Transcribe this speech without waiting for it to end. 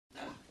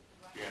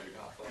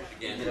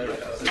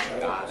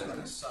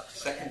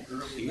Second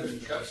group here.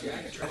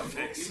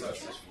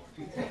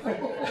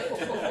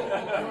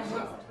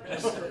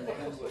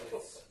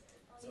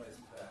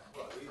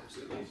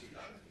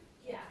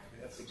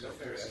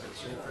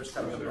 First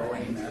time I'm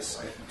going this,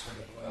 I can turn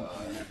it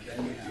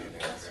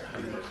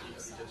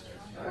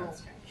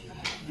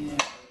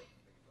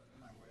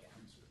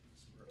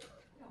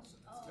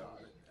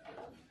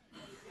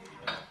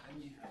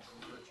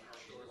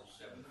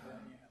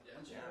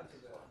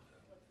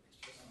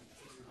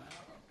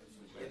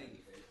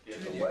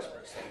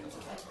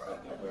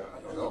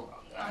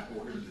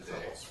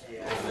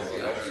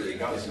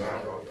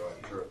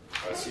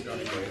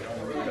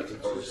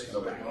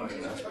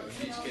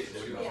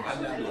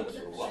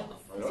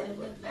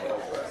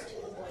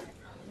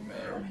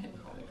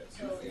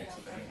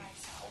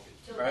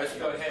All right, let's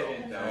go ahead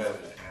and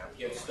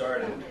get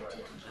started.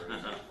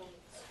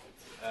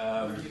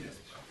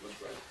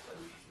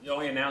 The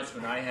only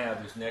announcement I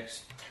have is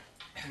next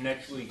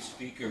week's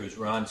speaker is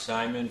Ron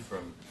Simon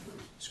from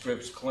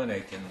Scripps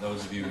Clinic, and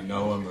those of you who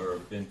know him or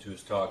have been to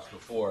his talks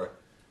before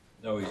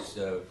know he's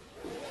a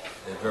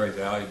very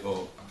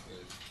valuable,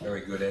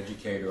 very good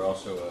educator,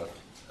 also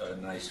a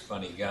nice,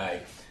 funny guy.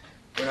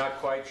 We're not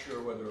quite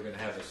sure whether we're going to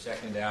have a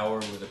second hour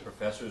with the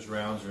professor's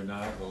rounds or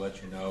not. We'll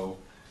let you know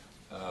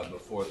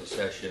before the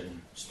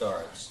session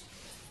starts.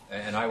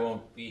 And I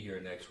won't be here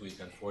next week.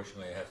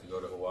 Unfortunately, I have to go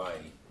to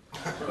Hawaii.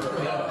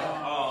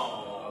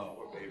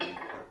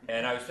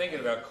 And I was thinking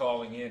about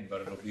calling in,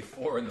 but it'll be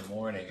 4 in the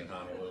morning in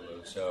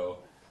Honolulu, so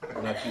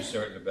I'm not too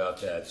certain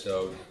about that.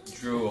 So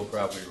Drew will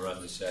probably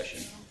run the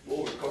session.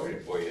 We'll record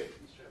it for you.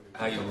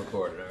 How you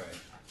record it, all right.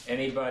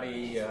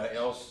 Anybody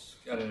else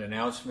got an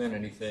announcement,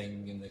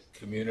 anything in the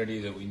community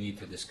that we need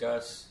to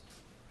discuss?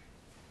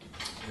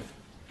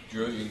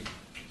 Drew,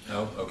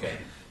 no? Okay.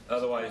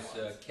 Otherwise,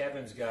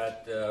 Kevin's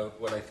got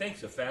what I think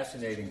is a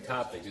fascinating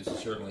topic. This is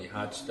certainly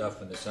hot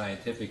stuff in the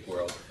scientific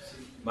world.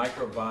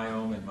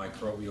 Microbiome and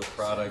microbial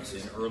products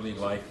in early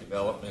life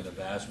development of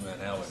asthma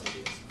and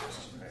allergy.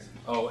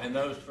 Oh, and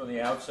those from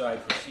the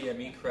outside for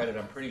CME credit,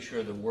 I'm pretty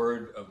sure the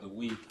word of the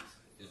week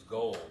is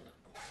gold.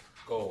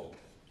 Gold.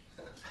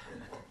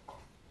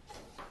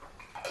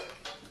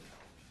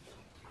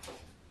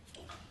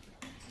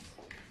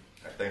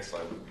 Thanks,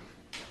 Len.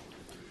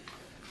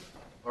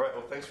 All right,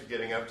 well, thanks for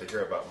getting up to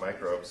hear about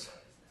microbes.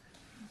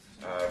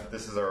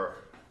 This is our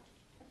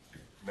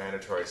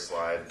mandatory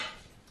slide.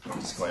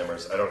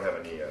 Disclaimers. I don't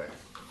have any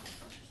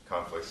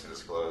conflicts to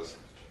disclose.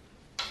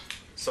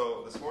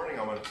 So this morning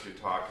I wanted to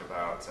talk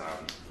about some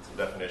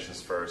definitions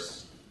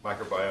first.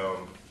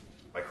 Microbiome,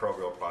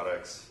 microbial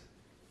products.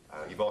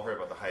 You've all heard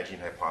about the hygiene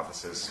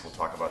hypothesis. We'll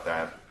talk about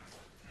that.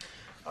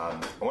 I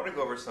want to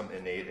go over some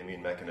innate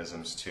immune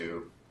mechanisms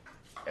too.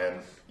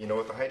 And, you know,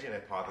 with the hygiene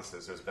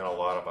hypothesis, there's been a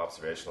lot of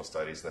observational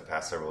studies in the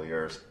past several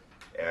years.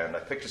 And I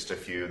picked just a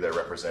few that are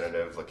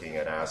representative, looking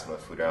at asthma,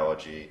 food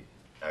allergy,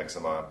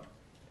 eczema.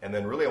 And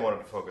then really I wanted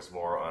to focus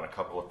more on a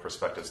couple of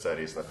prospective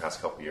studies in the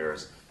past couple of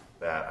years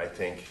that I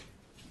think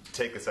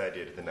take this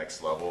idea to the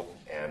next level.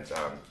 And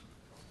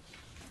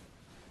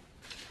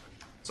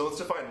so let's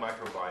define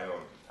microbiome.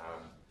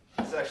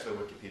 This is actually a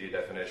Wikipedia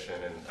definition,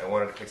 and I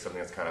wanted to pick something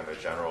that's kind of a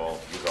general,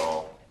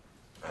 use-all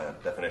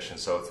definition.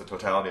 So it's the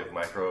totality of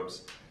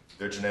microbes,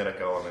 their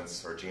genetic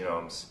elements or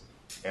genomes,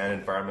 and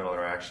environmental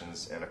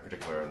interactions in a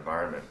particular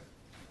environment.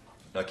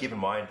 Now keep in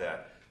mind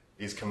that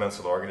these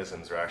commensal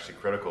organisms are actually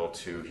critical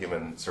to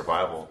human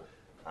survival.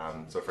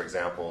 So for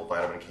example,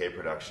 vitamin K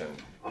production.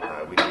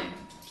 We need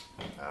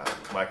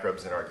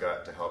microbes in our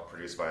gut to help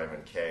produce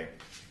vitamin K.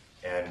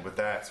 And with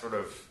that sort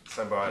of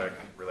symbiotic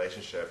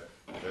relationship,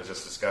 there's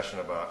this discussion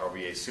about, are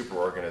we a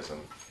superorganism?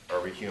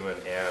 Are we human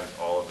and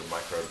all of the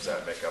microbes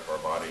that make up our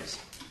bodies?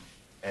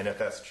 And if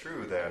that's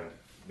true, then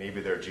maybe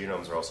their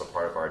genomes are also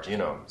part of our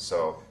genome.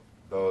 So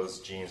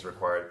those genes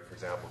required, for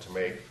example, to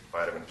make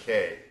vitamin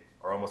K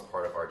are almost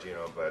part of our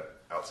genome,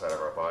 but outside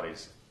of our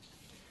bodies.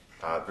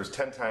 There's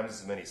 10 times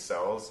as many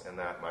cells in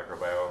that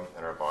microbiome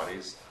in our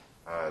bodies,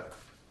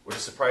 which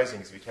is surprising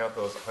because if you count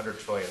those 100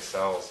 trillion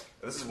cells,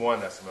 this is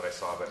one estimate I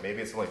saw, but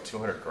maybe it's only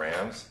 200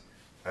 grams,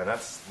 and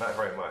that's not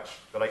very much.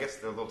 But I guess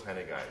they're little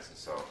tiny guys, and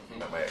so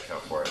that might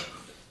account for it.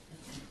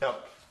 Now,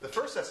 the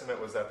first estimate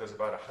was that there's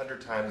about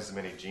 100 times as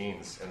many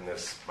genes in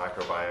this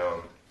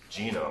microbiome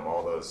genome,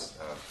 all those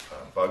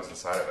bugs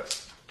inside of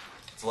us.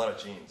 It's a lot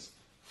of genes.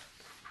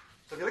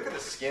 So if you look at the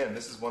skin,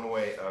 this is one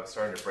way of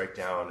starting to break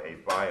down a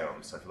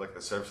biome. So if you look at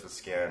the surface of the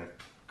skin,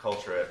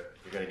 culture it,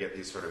 you're going to get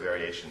these sort of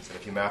variations. And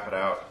if you map it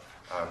out,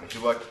 if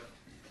you look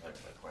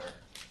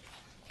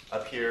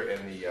up here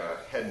in the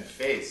head and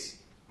face,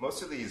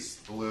 most of these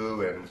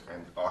blue and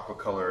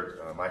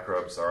aqua-colored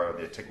microbes are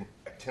the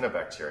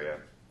actinobacteria.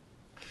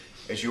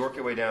 As you work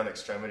your way down the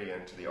extremity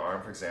into the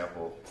arm, for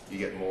example, you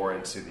get more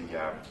into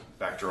the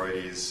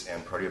Bacteroides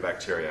and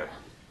Proteobacteria.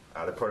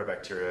 The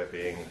Proteobacteria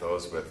being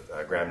those with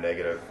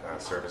gram-negative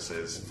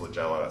surfaces,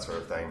 flagella, that sort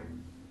of thing.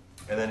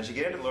 And then as you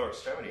get into the lower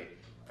extremity,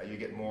 you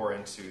get more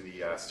into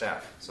the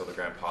staph, so the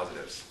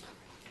gram-positives.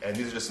 And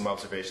these are just some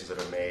observations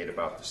that are made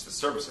about just the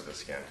surface of the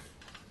skin.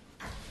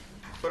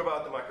 What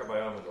about the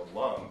microbiome in the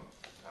lung?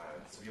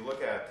 So if you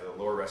look at the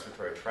lower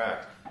respiratory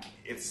tract,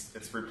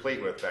 it's replete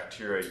with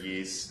bacteria,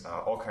 yeast,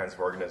 all kinds of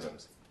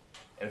organisms.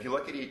 And if you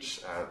look at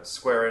each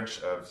square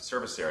centimeter of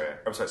surface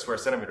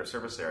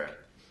area,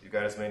 you've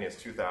got as many as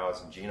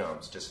 2,000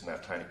 genomes just in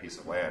that tiny piece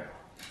of land.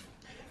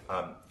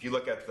 If you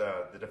look at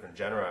the different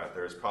genera,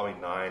 there's probably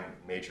 9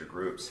 major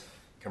groups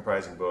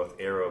comprising both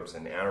aerobes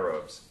and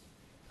anaerobes.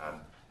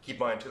 Keep in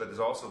mind, too, that there's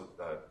also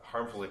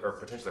harmful or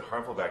potentially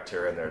harmful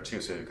bacteria in there,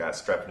 too. So you've got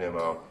strep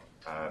pneumo,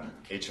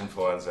 H.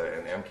 influenza,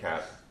 and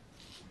MCAT.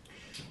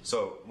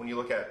 So when you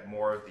look at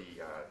more of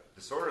the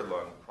disordered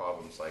lung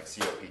problems like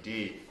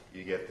COPD,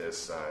 you get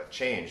this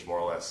change, more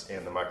or less,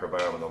 in the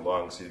microbiome in the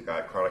lungs. So you've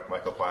got chronic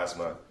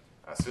mycoplasma,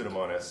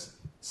 Pseudomonas,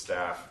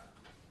 staph.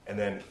 And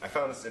then I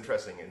found this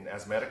interesting. In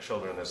asthmatic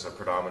children, there's a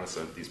predominance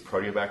of these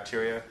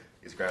proteobacteria,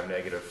 these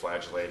gram-negative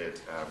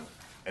flagellated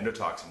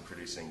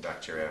endotoxin-producing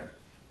bacteria.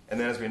 And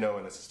then, as we know,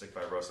 in the cystic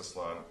fibrosis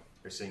lung,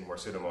 you're seeing more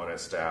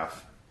Pseudomonas, staph.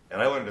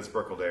 And I learned it's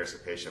Burkholderia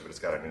cepacia, but it's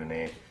got a new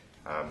name.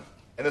 And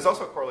there's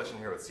also a correlation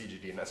here with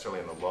CGD, not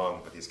necessarily in the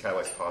lung, but these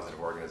catalyzed-positive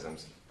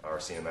organisms are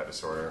seen in that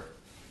disorder.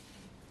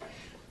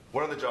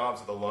 One of the jobs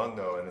of the lung,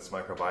 though, in this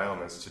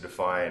microbiome is to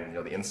define,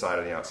 the inside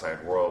and the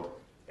outside world.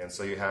 And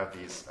so you have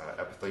these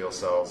epithelial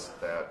cells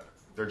that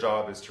their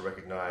job is to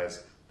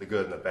recognize the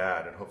good and the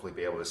bad and hopefully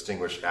be able to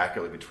distinguish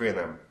accurately between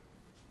them.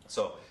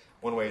 So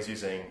one way is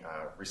using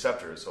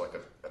receptors, so like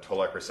a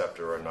toll-like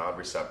receptor or a nod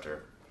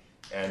receptor.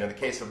 And in the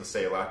case of,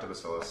 say,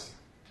 lactobacillus,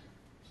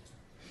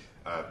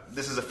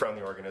 this is a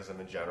friendly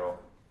organism in general.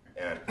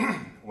 And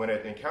when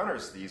it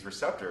encounters these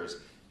receptors,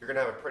 you're going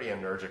to have a pretty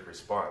anergic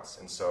response.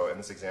 And so in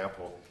this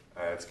example,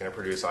 it's going to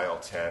produce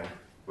IL-10,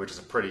 which is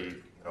a pretty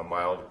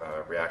mild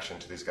reaction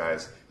to these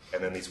guys.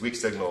 And then these weak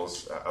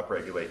signals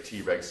upregulate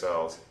T-reg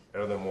cells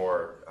and other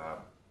more,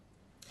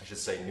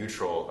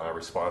 neutral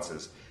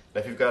responses. Now,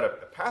 if you've got a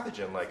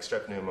pathogen like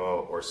strep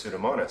pneumo or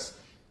Pseudomonas,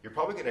 you're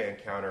probably going to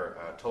encounter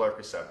a toll-like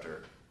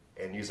receptor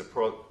and use a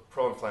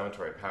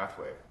pro-inflammatory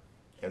pathway.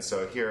 And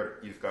so here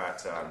you've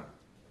got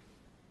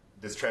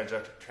this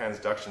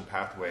transduction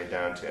pathway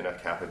down to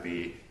NF-kappa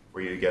B,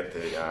 where you get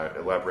the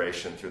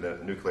elaboration through the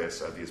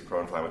nucleus of these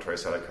pro-inflammatory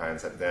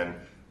cytokines that then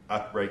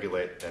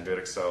upregulate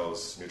dendritic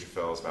cells,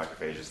 neutrophils,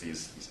 macrophages,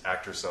 these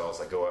actor cells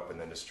that go up and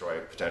then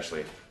destroy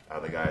potentially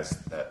the guys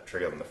that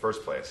trigger them in the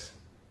first place.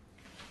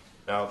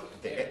 Now,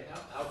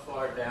 how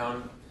far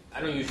down?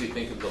 I don't usually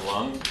think of the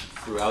lung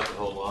throughout the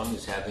whole lung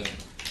as having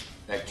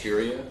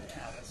bacteria.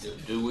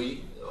 Do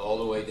we all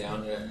the way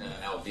down to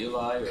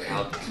alveoli, or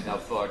how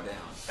far down?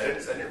 I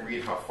didn't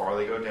read how far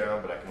they go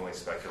down, but I can only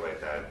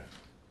speculate that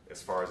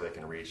as far as they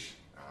can reach.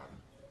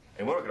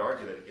 And one could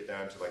argue that to get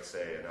down to, like,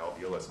 say, an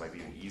alveolus might be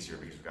even easier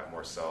because we've got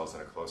more cells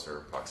in a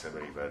closer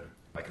proximity, but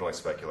I can only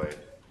speculate.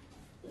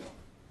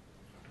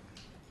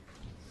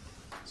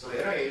 So the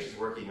NIH is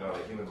working on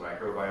a human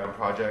microbiome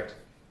project,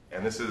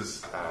 and this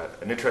is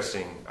an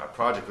interesting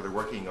project where they're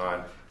working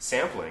on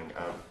sampling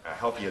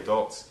healthy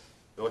adults.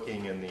 They're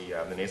looking in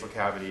the nasal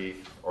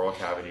cavity, oral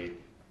cavity,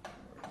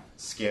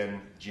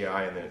 skin, GI,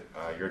 and the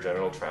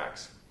urogenital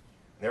tracts.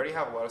 And they already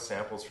have a lot of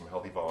samples from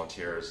healthy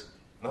volunteers.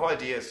 And the whole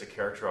idea is to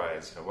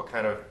characterize what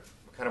kind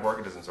of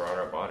organisms are on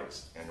our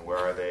bodies, and where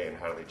are they, and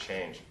how do they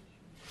change.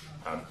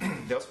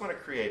 They also want to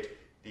create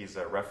these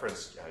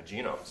reference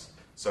genomes.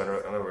 So in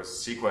other words,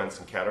 sequence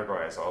and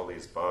categorize all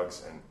these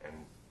bugs and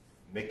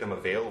make them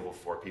available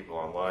for people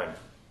online.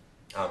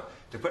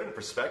 To put it in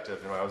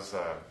perspective, I was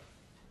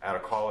at a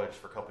college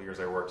for a couple of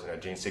years. I worked in a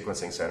gene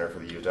sequencing center for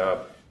the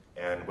UW,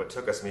 and what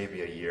took us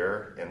maybe a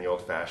year in the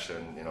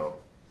old-fashioned,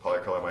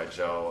 polyacrylamide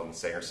gel and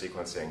Sanger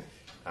sequencing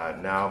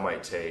now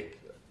might take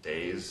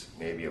days,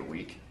 maybe a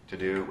week to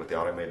do with the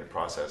automated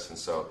process. And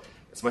so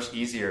it's much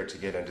easier to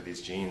get into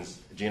these genomes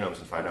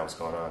and find out what's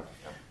going on.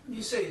 When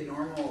you say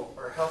normal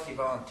or healthy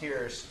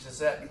volunteers, does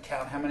that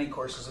count how many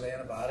courses of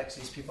antibiotics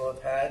these people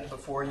have had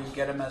before you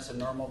get them as a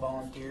normal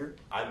volunteer?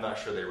 I'm not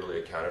sure they really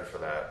accounted for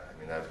that.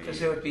 That'd be...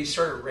 Because it would be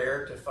sort of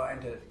rare to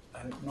find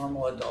a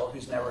normal adult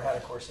who's never had a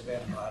course of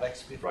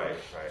antibiotics before. Right.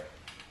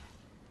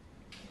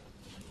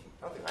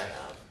 I don't think I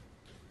have.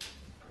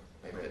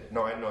 Maybe.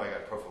 No, I know I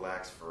got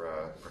prophylax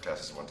for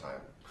pertussis one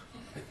time.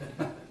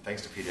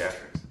 Thanks to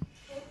Pediatrics.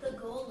 Well, the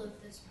goal of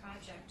this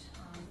project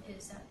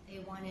is that they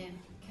want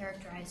to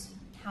characterize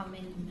how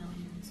many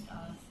millions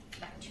of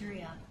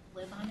bacteria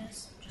live on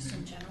us, just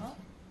in general,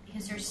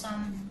 because there's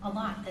a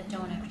lot that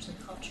don't actually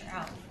culture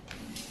out.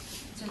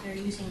 So they're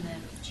using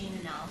the gene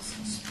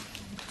analysis.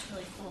 It's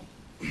really cool.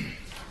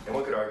 And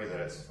one could argue that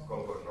it's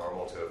quote-unquote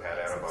normal to have had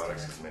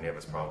antibiotics, because many of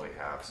us probably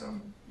have. So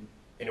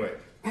anyway,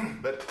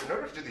 but in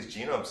order to do these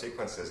genome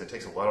sequences, it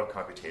takes a lot of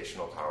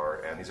computational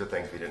power, and these are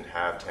things we didn't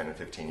have 10 and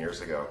 15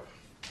 years ago.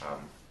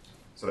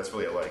 So that's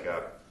really a leg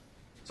up.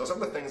 So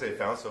some of the things they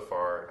found so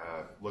far,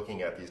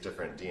 looking at these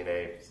different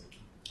DNA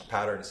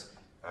patterns,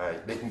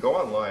 they can go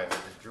online.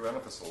 I drew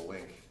out this little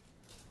link.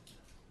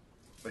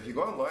 But if you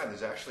go online,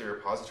 there's actually a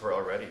repository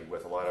already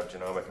with a lot of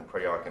genomic and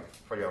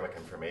proteomic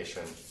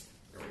information.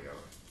 Here we go.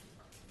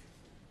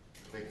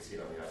 You can see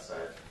it on the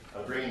outside.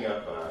 I'm bringing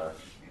up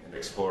an in the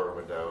Explorer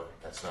window.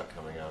 That's not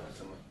coming up.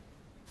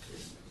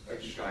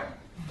 Let's try.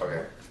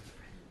 Okay.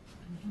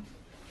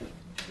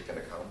 You're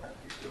gonna come?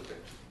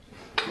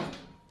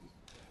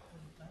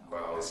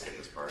 Well, I'll skip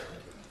this part.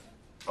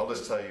 I'll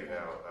just tell you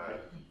now,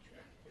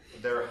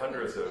 there are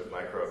hundreds of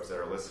microbes that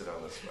are listed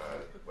on this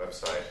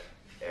website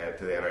and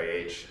through the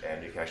NIH,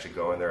 and you can actually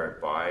go in there and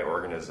buy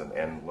organism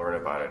and learn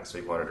about it. So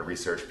if you wanted to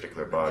research a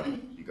particular bug,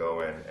 you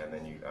go in and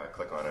then you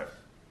click on it.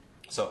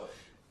 So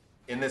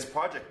in this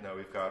project now,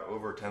 we've got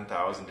over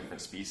 10,000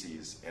 different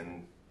species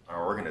in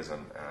our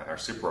organism, our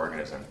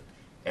superorganism,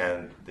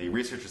 and the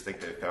researchers think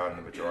they've found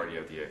the majority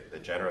of the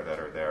genera that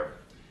are there.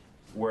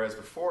 Whereas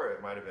before,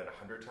 it might have been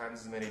 100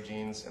 times as many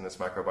genes in this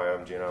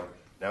microbiome genome.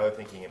 Now they're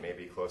thinking it may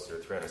be closer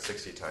to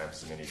 360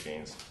 times as many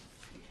genes.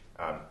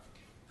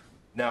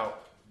 Now,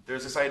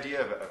 there's this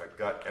idea of a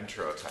gut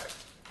enterotype.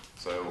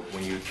 So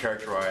when you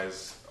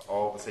characterize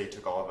let's say you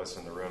took all of us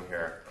in the room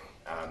here,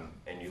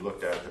 and you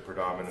looked at the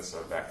predominance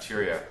of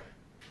bacteria,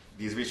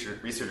 these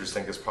researchers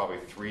think there's probably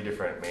 3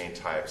 different main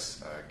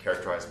types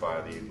characterized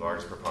by the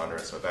largest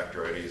preponderance of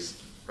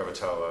Bacteroides,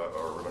 Prevotella,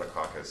 or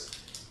Ruminococcus.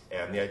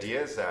 And the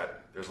idea is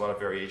that there's a lot of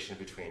variation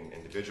between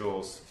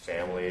individuals,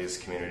 families,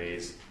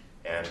 communities,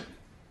 and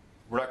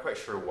we're not quite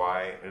sure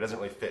why. It doesn't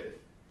really fit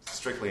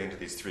strictly into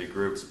these 3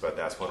 groups, but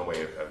that's one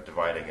way of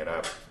dividing it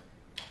up.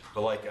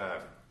 But like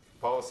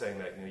Paul was saying,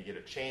 that you get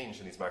a change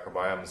in these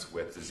microbiomes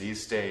with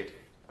disease state,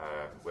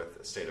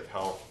 with state of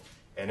health.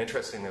 And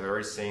interestingly, they're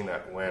already seeing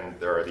that when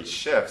there are these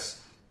shifts,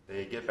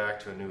 they get back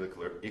to a new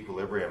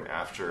equilibrium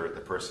after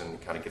the person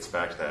kind of gets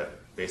back to that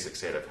basic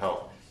state of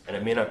health. And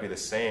it may not be the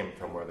same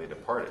from where they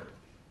departed.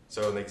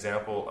 So in the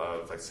example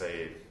of, let's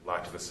say,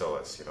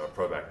 lactobacillus,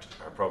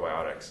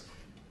 probiotics,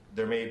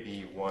 there may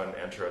be one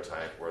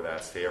enterotype where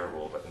that's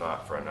favorable, but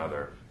not for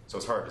another. So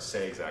it's hard to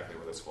say exactly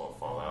where this will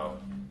fall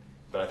out.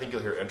 But I think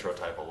you'll hear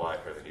enterotype a lot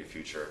here in the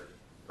future.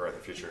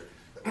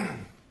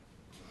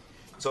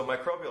 So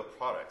microbial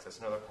products, that's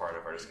another part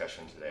of our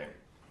discussion today.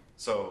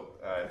 So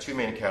 2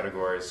 main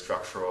categories,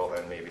 structural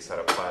and maybe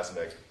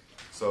cytoplasmic.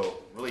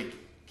 So really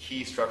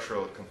key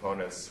structural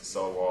components,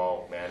 cell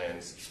wall,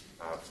 mannins,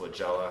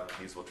 flagella,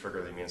 these will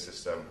trigger the immune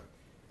system.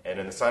 And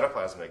in the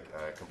cytoplasmic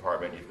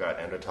compartment, you've got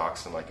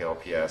endotoxin like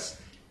LPS,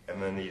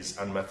 and then these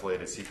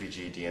unmethylated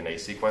CpG DNA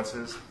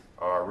sequences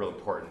are real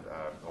important.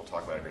 We'll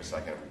talk about it in a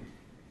second.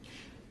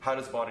 How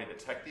does the body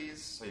detect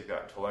these? So you've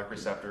got toll-like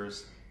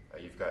receptors,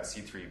 you've got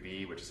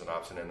C3b, which is an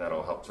opsin, and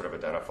that'll help sort of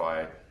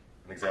identify an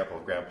example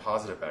of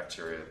gram-positive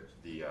bacteria,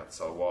 the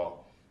cell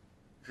wall.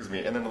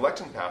 And then the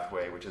lectin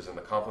pathway, which is in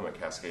the complement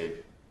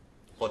cascade,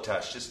 will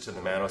attach just to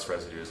the mannose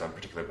residues on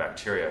particular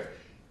bacteria.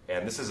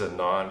 And this is a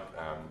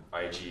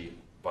non-Ig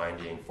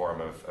binding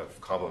form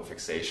of complement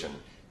fixation.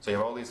 So you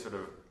have all these sort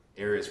of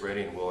areas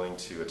ready and willing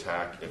to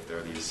attack if there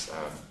are these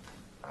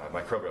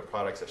microbial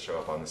products that show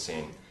up on the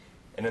scene.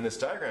 And in this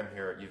diagram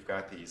here, you've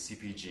got these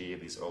CpG,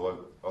 these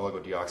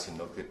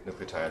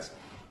oligodeoxynucleotides.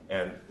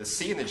 And the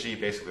C and the G,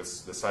 basically,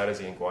 the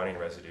cytosine guanine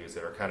residues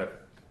that are kind of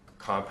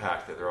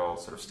compact, that they're all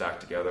sort of stacked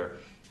together.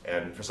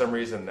 And for some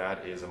reason,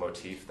 that is a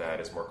motif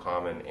that is more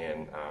common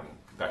in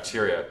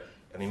bacteria.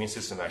 And the immune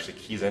system actually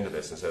keys into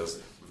this and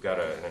says, we've got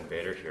an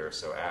invader here,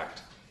 so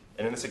act.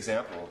 And in this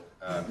example,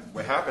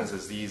 what happens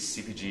is these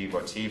CpG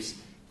motifs,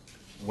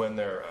 when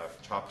they're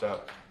chopped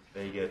up,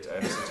 they get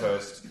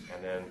anisotosed,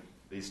 and then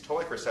these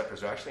toll-like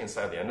receptors are actually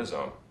inside the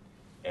endosome.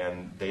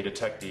 And they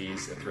detect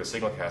these, and through a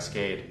signal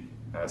cascade,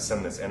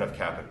 send this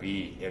NF-kappa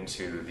B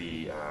into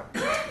the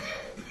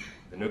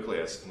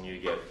nucleus, and you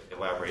get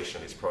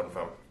elaboration of these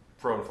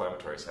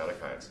pro-inflammatory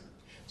cytokines.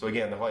 So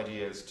again, the whole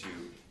idea is to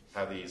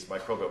have these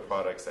microbial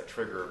products that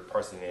trigger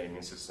parts of the innate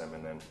immune system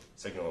and then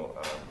signal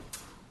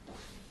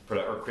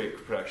or create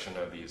production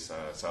of these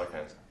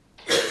cytokines.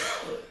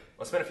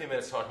 I'll spend a few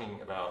minutes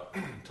talking about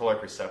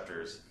toll-like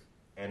receptors.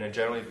 And in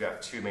general, you've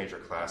got 2 major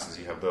classes.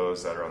 You have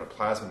those that are on the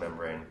plasma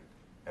membrane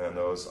and then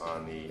those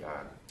on the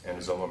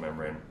endosomal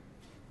membrane.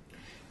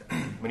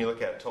 When you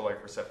look at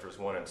toll-like receptors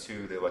 1 and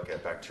 2, they look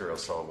at bacterial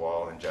cell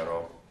wall in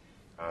general.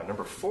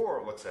 Number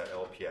 4 looks at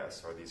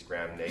LPS, or these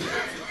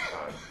gram-negative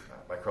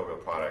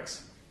microbial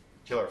products.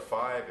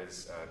 TLR5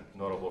 is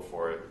notable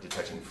for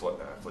detecting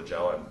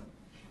flagellin.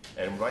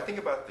 And when I think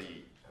about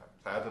the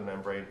plasma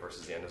membrane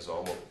versus the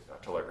endosomal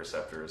toll-like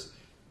receptors,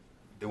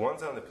 the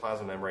ones on the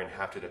plasma membrane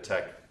have to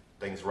detect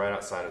things right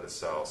outside of the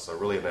cell. So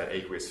really in that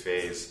aqueous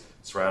phase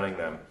surrounding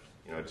them,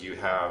 do you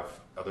have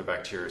other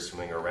bacteria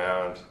swimming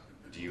around?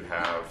 Do you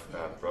have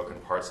broken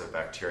parts of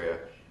bacteria?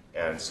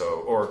 And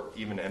so, or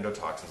even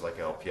endotoxins like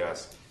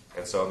LPS.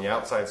 And so on the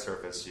outside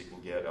surface, you can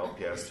get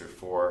LPS through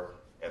 4,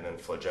 and then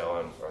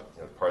flagellin, or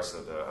parts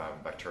of the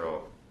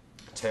bacterial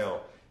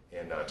tail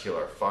in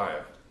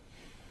TLR5.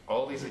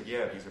 All these,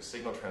 again, these are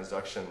signal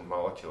transduction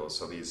molecules.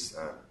 So these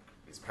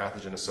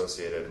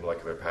pathogen-associated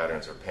molecular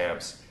patterns, or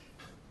PAMPs,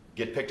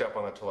 get picked up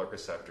on the toll-like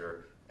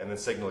receptor, and then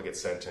signal gets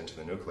sent into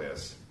the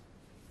nucleus.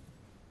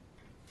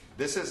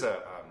 This is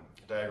a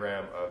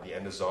diagram of the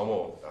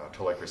endosomal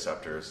toll-like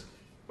receptors.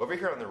 Over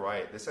here on the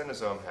right, this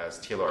endosome has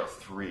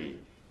TLR3.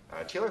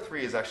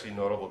 TLR3 is actually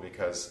notable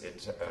because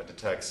it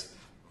detects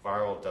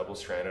viral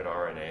double-stranded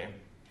RNA.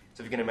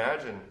 So if you can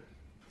imagine,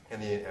 in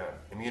the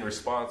immune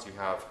response, you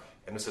have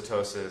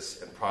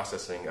endocytosis and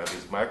processing of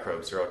these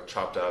microbes. They're all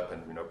chopped up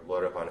and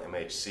loaded up on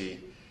MHC.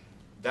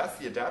 That's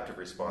the adaptive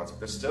response. But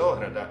there's still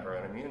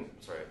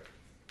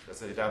that's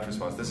the adaptive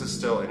response. This is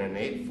still an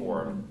innate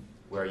form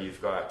where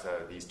you've got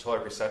these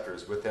toll-like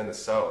receptors within the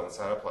cell and the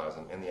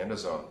cytoplasm in the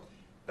endosome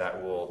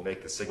that will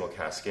make the signal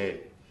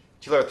cascade.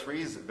 TLR3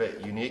 is a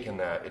bit unique in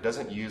that it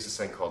doesn't use this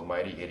thing called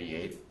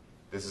MIghty88.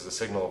 This is a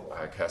signal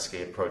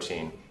cascade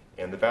protein,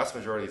 and the vast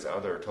majority is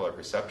other toll-like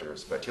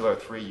receptors, but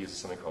TLR3 uses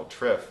something called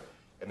TRIF,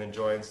 and then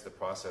joins the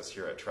process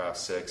here at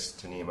TRAF6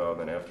 to NEMO,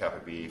 then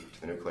NF-kappa B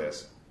to the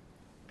nucleus.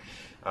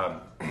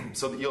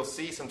 So you'll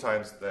see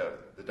sometimes the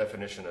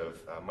definition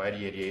of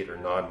MIghty88 or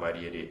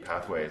non-MIghty88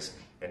 pathways,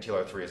 and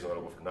TLR3 is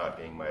notable for not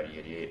being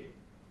MIghty88.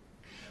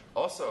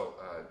 Also,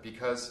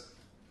 because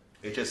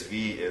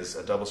HSV is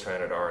a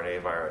double-stranded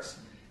RNA virus,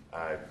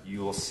 you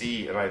will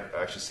see, and I've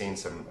actually seen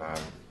some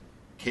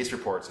case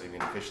reports of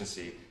immune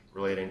deficiency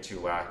relating to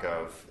lack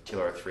of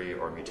TLR3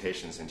 or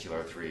mutations in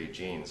TLR3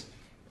 genes.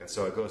 And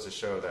so it goes to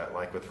show that,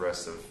 like with the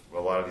rest of a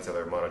lot of these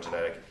other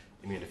monogenetic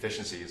immune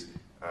deficiencies,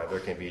 there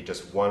can be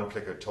just one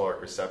particular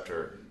toll-like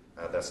receptor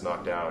that's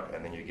knocked out,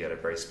 and then you get a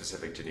very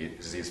specific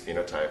disease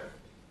phenotype.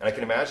 And I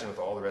can imagine with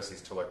all the rest of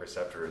these toll-like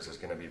receptors, there's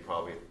going to be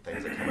probably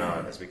things that come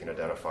out as we can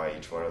identify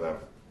each one of them.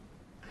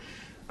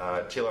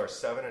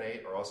 TLR7 and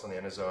 8 are also in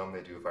the endosome.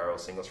 They do viral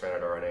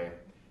single-stranded RNA.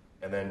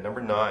 And then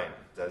number 9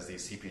 does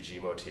these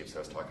CPG motifs I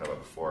was talking about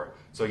before.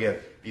 So again,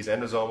 these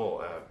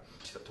endosomal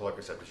toll-like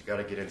receptors, you've got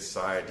to get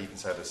inside, deep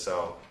inside the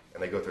cell,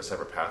 and they go through a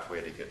separate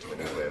pathway to get to the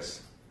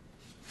nucleus.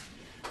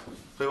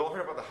 So we've all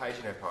heard about the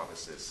hygiene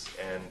hypothesis,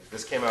 and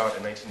this came out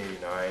in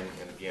 1989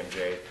 in the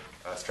BMJ.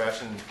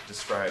 Strachan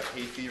described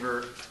hay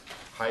fever,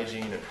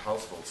 hygiene, and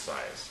household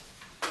size.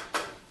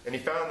 And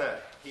he found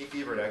that hay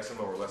fever and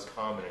eczema were less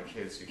common in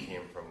kids who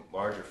came from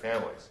larger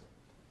families.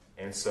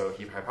 And so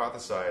he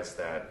hypothesized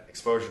that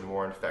exposure to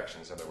more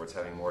infections, in other words,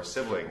 having more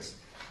siblings,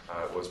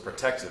 was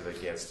protective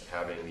against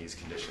having these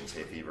conditions,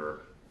 hay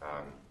fever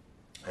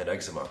and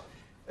eczema.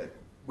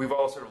 We've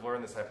all sort of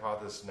learned this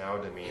hypothesis now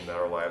to mean that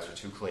our lives are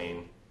too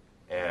clean,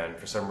 and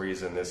for some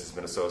reason this has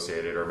been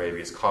associated, or maybe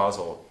it's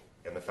causal,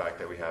 in the fact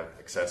that we have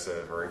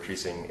excessive or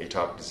increasing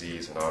atopic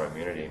disease and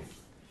autoimmunity.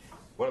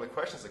 One of the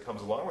questions that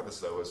comes along with this,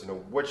 though, is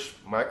which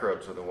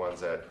microbes are the ones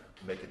that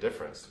make a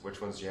difference?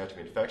 Which ones do you have to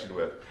be infected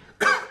with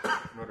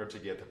in order to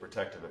get the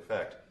protective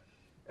effect?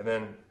 And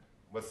then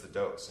what's the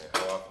dose?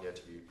 And how often you have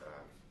to be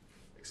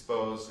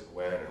exposed, and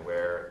when and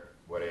where,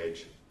 what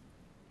age?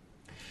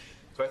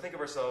 So I think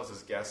of ourselves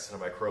as guests in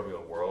a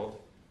microbial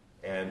world,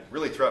 and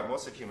really throughout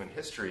most of human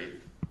history,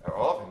 or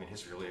all of human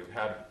history really, we've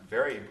had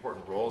very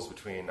important roles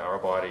between our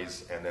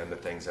bodies and then the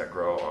things that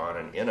grow on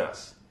and in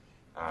us.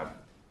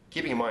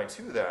 Keeping in mind,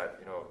 too,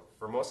 that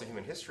for most of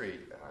human history,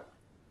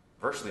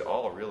 virtually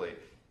all really,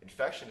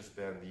 infection has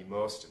been the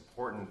most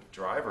important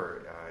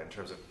driver in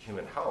terms of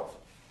human health.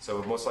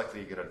 So most likely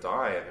you're going to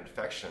die of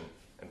infection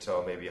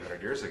until maybe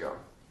 100 years ago.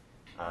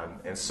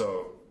 And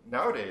so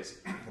nowadays,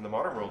 in the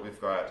modern world, we've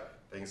got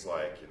things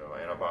like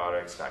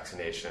antibiotics,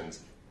 vaccinations,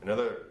 and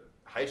other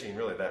hygiene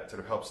really that sort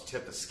of helps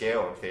tip the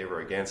scale in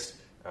favor against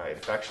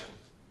infection.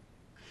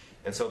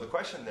 And so the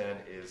question then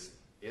is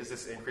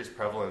this increased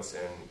prevalence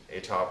in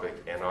atopic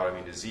and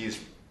autoimmune disease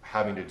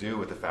having to do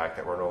with the fact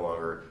that we're no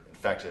longer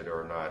infected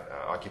or not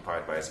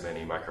occupied by as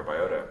many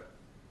microbiota?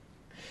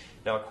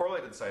 Now,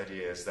 correlated to this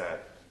idea is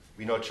that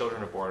we know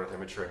children are born with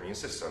immature immune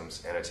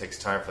systems, and it takes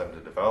time for them to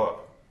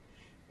develop.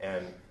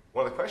 And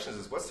one of the questions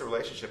is, what's the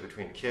relationship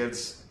between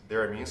kids,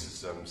 their immune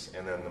systems,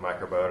 and then the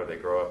microbiota they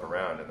grow up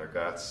around in their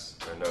guts,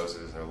 their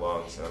noses, their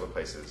lungs, and other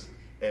places,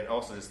 and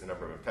also just the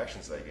number of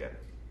infections they get?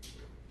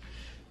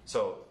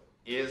 So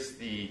is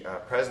the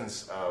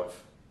presence of,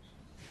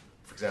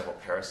 for example,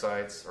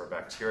 parasites or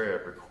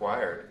bacteria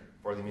required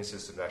for the immune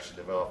system to actually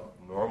develop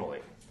normally?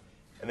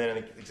 And then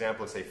an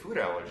example of, say, food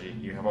allergy,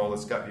 you have all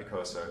this gut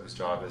mucosa whose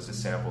job is to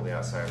sample the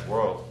outside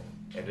world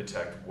and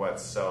detect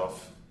what's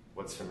self,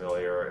 what's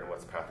familiar, and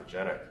what's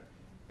pathogenic.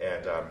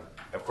 And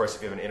of course,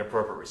 if you have an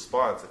inappropriate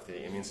response, if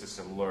the immune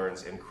system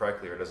learns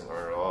incorrectly or doesn't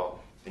learn at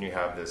all, then you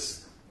have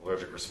this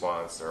allergic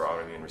response or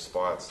autoimmune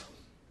response.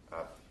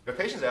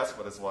 Patients ask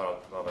about this a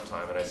lot all the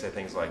time, and I say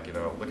things like,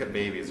 look at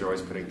babies, they're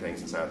always putting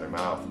things inside their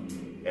mouth.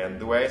 And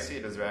the way I see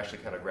it is they're actually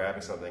kind of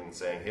grabbing something and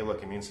saying, hey,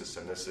 look, immune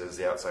system, this is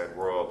the outside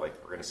world, like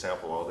we're going to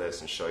sample all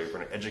this and show you, we're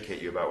going to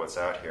educate you about what's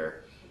out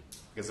here.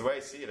 Because the way I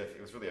see it, if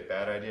it was really a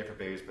bad idea for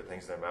babies to put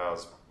things in their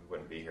mouths, we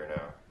wouldn't be here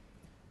now.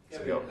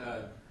 Yeah,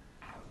 but,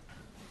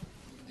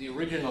 the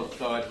original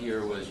thought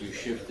here was you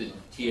shifted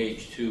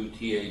Th2,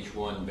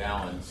 Th1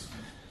 balance,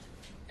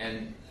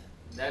 and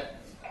that's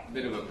a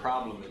bit of a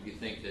problem if you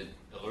think that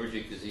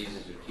allergic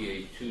diseases are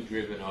Th2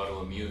 driven,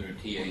 autoimmune or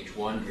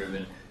Th1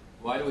 driven.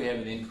 Why do we have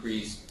an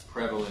increased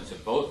prevalence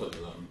of both of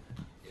them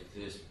if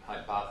this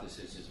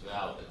hypothesis is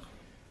valid?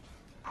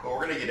 Well,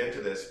 we're going to get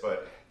into this,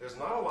 but there's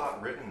not a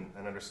lot written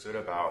and understood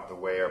about the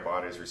way our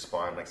bodies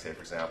respond, like say,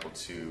 for example,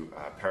 to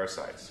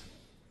parasites.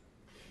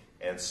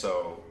 And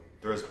so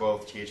there's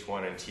both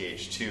Th1 and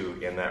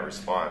Th2 in that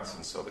response.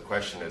 And so the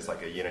question is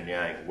like a yin and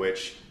yang,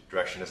 which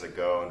direction does it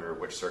go under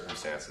which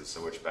circumstances?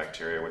 So which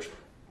bacteria, which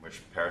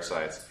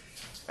parasites?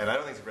 And I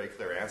don't think it's a very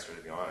clear answer,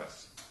 to be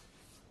honest.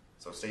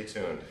 So stay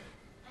tuned.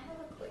 I have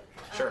a quick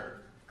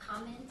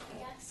comment, I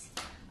guess.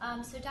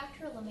 So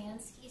Dr.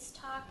 Lemansky's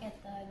talk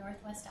at the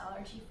Northwest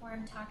Allergy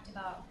Forum talked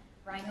about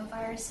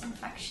rhinovirus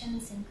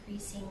infections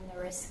increasing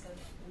the risk of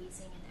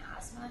wheezing and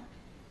asthma.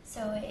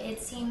 So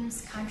it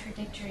seems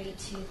contradictory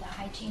to the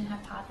hygiene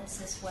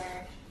hypothesis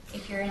where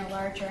if you're in a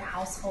larger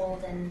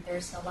household and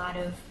there's a lot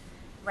of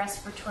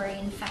respiratory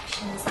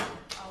infections,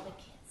 all the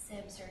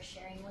sibs are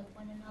sharing with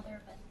one another,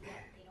 but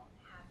yet they don't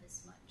have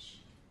as much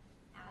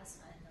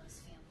asthma in those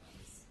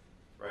families.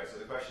 Right, so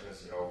the question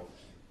is,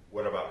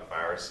 what about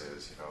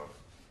viruses,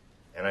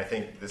 And I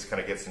think this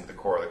kind of gets into the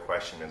core of the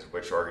question is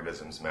which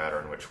organisms matter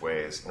in which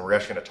ways. And we're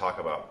actually going to talk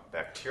about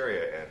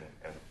bacteria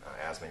and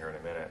asthma here in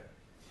a minute.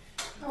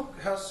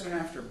 How soon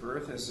after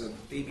birth is a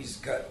baby's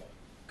gut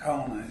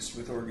colonized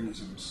with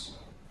organisms?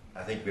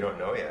 I think we don't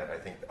know yet. I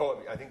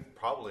think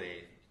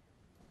probably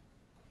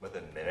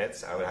within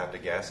minutes, I would have to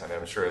guess. I mean,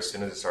 I'm sure as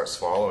soon as it starts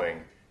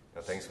swallowing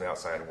things from the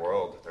outside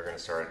world, they're going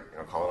to start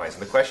colonizing.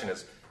 The question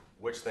is,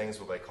 which things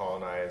will they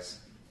colonize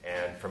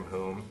and from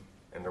whom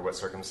and under what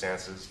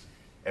circumstances?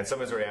 And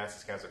someone's already asked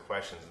these kinds of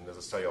questions, and there's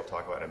a study I'll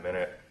talk about in a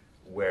minute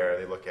where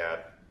they look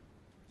at,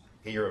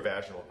 hey, you're a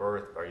vaginal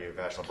birth. Are you a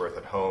vaginal birth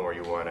at home? Or are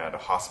you one at a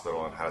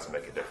hospital, and how does it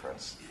make a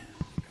difference?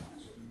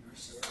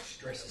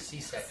 Versus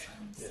C-section.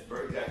 Yeah,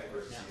 exactly,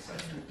 versus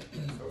C-section.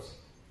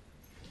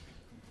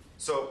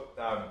 So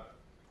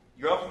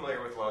you're all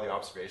familiar with a lot of the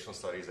observational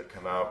studies that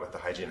come out with the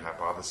hygiene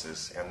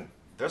hypothesis, and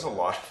there's a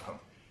lot of them.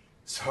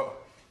 So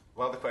a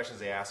lot of the questions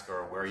they ask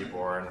are, where are you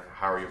born?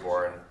 How are you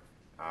born?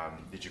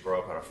 Did you grow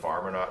up on a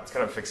farm or not? It's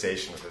kind of a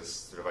fixation with this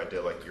sort of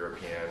idyllic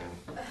European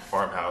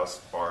farmhouse,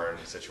 barn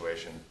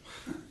situation.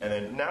 And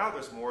then now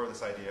there's more of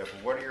this idea of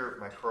what are your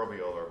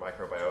microbial or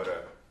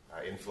microbiota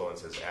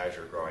influences as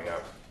you're growing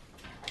up?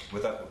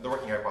 With the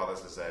working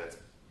hypothesis that it's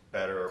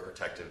better or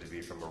protective to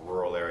be from a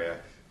rural area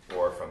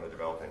or from the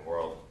developing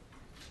world.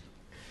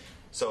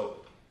 So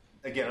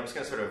again, I'm just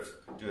going to sort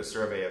of do a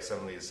survey of some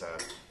of these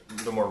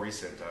the more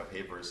recent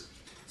papers.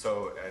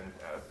 So, and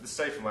the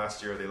study from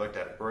last year, they looked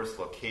at birth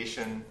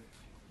location,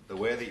 the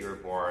way that you were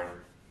born,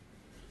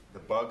 the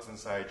bugs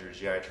inside your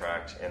GI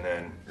tract, and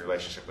then your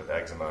relationship with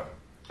eczema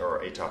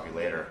or atopy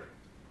later.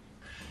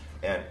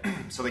 And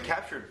so they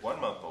captured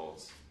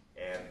 1-month-olds,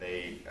 and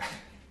they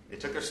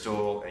took their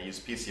stool and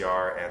used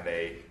PCR, and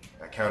they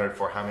accounted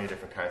for how many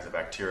different kinds of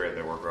bacteria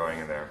that were growing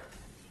in there.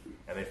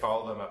 And they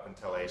followed them up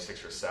until age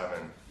 6 or 7.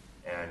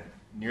 And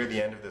near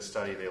the end of this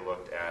study, they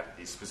looked at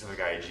the specific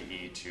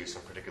IgE to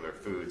some particular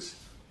foods.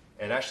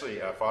 And actually,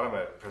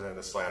 Fatima presented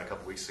this slide a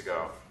couple weeks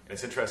ago. And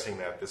it's interesting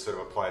that this sort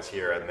of applies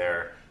here and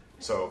there.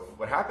 So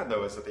what happened,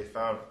 though, is that they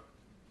found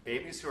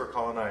babies who were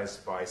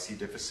colonized by C.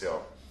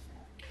 difficile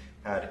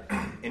had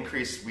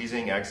increased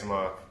wheezing,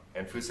 eczema,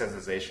 and food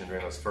sensitization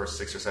during those first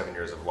 6 or 7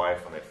 years of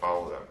life when they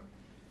followed them.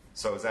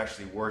 So it was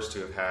actually worse to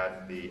have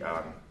had the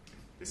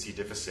C.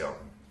 difficile.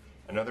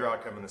 Another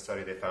outcome in the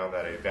study, they found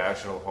that a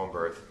vaginal home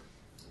birth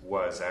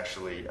was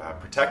actually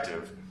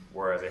protective,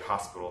 whereas a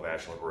hospital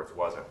vaginal birth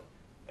wasn't.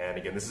 And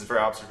again, this is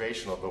very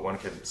observational, but one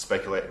could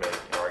speculate and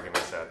make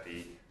arguments that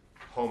the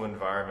home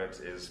environment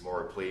is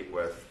more replete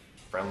with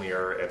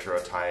friendlier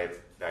enterotype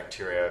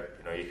bacteria.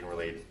 You can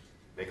really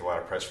make a lot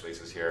of press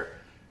releases here.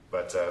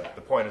 But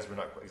the point is we're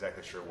not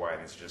exactly sure why.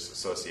 These are just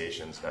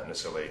associations, not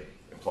necessarily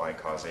implying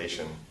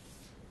causation.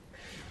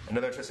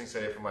 Another interesting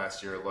study from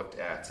last year looked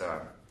at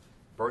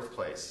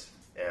birthplace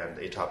and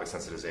atopic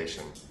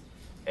sensitization.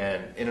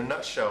 And in a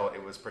nutshell,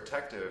 it was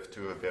protective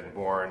to have been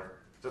born,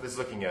 so this is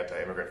looking at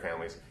immigrant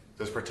families,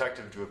 so it's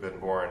protective to have been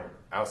born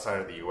outside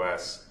of the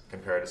U.S.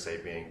 compared to, say,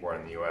 being born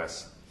in the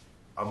U.S.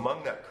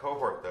 Among that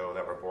cohort, though,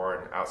 that were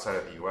born outside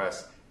of the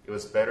U.S., it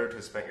was better to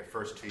have spent your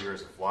first 2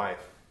 years of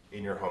life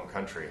in your home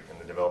country, in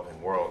the developing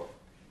world.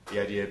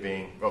 The idea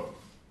being, well,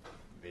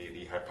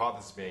 the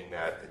hypothesis being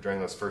that during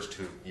those first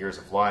 2 years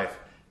of life,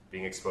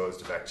 being exposed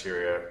to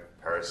bacteria,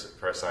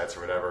 parasites,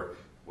 or whatever,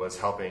 was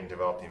helping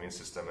develop the immune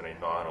system in a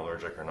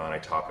non-allergic or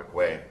non-atopic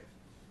way.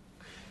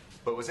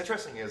 But what's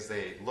interesting is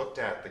they looked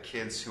at the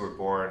kids who were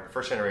born,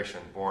 first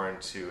generation born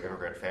to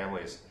immigrant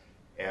families,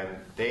 and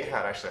they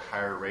had actually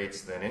higher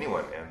rates than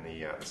anyone in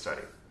the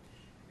study.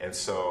 And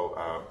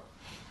so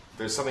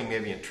there's something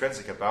maybe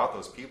intrinsic about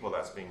those people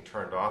that's being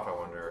turned off, I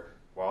wonder,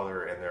 while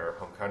they're in their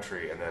home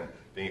country and then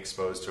being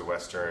exposed to a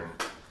Western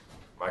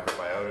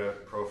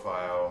microbiota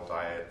profile,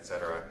 diet,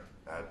 etc.,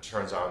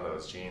 turns on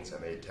those genes,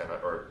 and they tend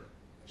to, or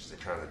I should say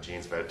turn on the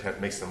genes, but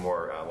it makes them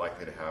more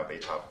likely to have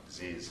atopic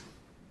disease.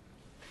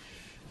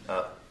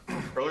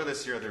 Earlier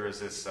this year, there was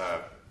this,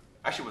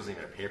 actually it wasn't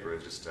even a paper, it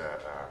was just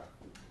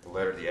a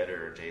letter to the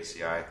editor of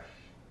JCI,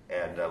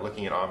 and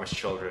looking at Amish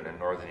children in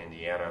northern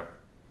Indiana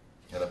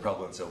and the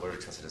prevalence of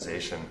allergic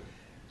sensitization.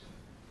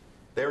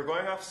 They were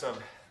going off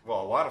a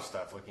lot of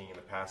stuff looking in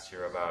the past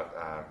year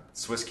about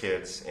Swiss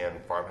kids and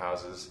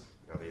farmhouses,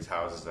 these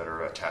houses that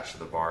are attached to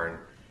the barn.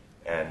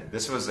 And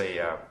this was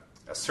a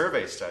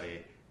survey study.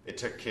 It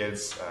took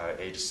kids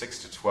ages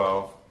 6 to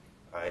 12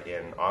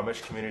 in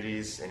Amish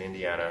communities in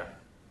Indiana,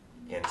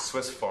 in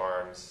Swiss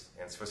farms,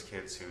 and Swiss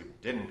kids who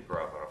didn't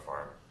grow up on a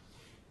farm.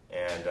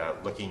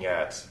 And looking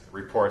at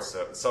reports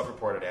of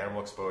self-reported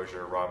animal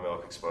exposure, raw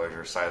milk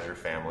exposure, size of your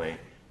family,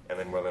 and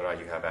then whether or not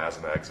you have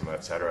asthma, eczema,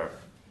 etc.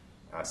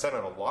 Sent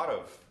out a lot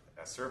of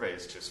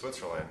surveys to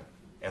Switzerland,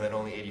 and then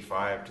only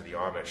 85 to the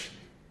Amish.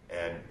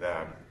 And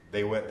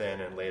they went then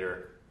and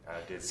later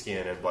did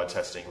skin and blood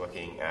testing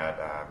looking at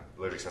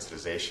allergic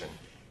sensitization.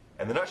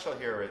 And the nutshell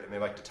here, and they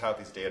like to tout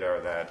these data,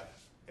 are that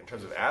in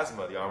terms of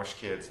asthma, the Amish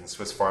kids and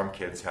Swiss farm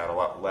kids had a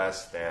lot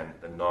less than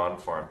the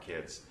non-farm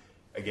kids,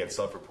 again,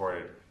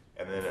 self-reported.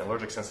 And then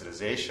allergic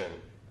sensitization,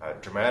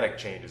 dramatic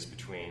changes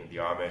between the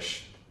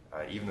Amish,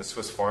 even the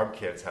Swiss farm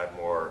kids had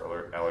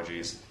more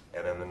allergies,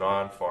 and then the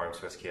non-farm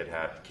Swiss kids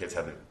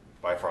had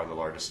by far the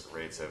largest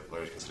rates of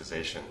allergic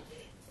sensitization.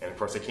 And of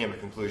course, they came to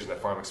the conclusion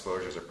that farm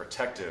exposures are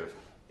protective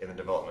in the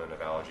development of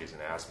allergies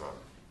and asthma.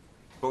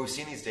 But we've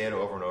seen these data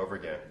over and over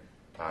again,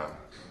 and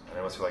I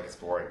almost feel like it's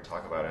boring to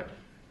talk about it.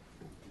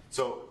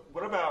 So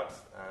what about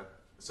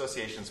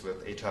associations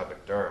with atopic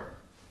derm?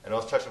 And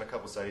I'll touch on a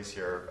couple studies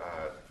here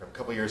from a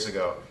couple years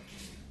ago.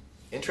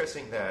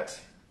 Interesting that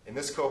in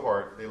this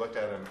cohort, they looked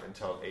at them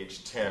until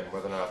age 10,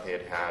 whether or not they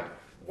had had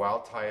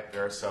wild-type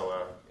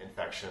varicella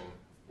infection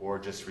or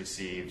just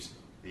received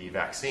the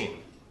vaccine.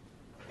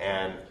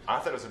 And I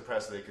thought it was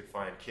impressive they could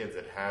find kids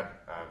that had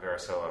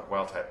varicella,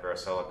 wild-type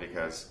varicella,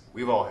 because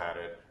we've all had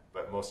it,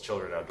 but most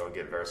children now don't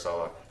get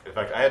varicella. In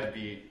fact, I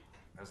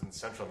was in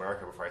Central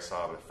America before I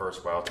saw the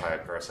first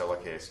wild-type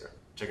varicella case, or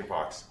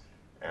chickenpox,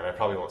 and I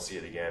probably won't see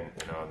it again,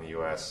 in the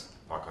U.S.,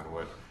 knock on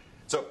wood.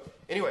 So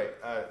anyway,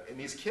 in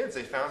these kids,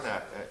 they found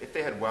that if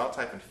they had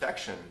wild-type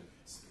infection,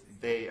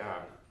 they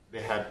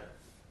had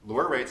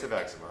lower rates of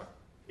eczema,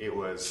 it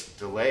was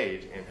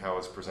delayed in how it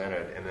was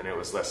presented, and then it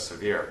was less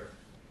severe.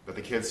 But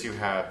the kids who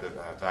had the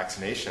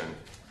vaccination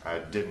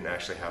didn't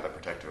actually have that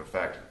protective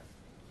effect.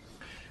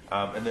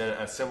 And then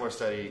a similar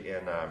study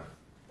in,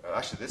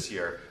 actually this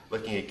year,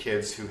 looking at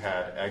kids who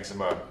had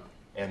eczema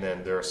and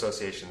then their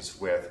associations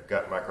with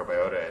gut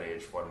microbiota at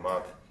age 1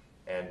 month.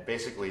 And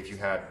basically, if you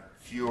had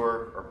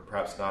fewer or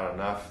perhaps not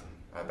enough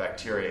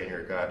bacteria in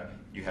your gut,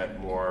 you had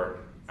more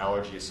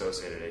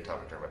allergy-associated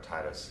atopic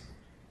dermatitis.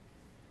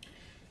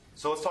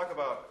 So let's talk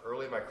about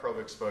early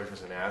microbial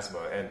exposures in asthma.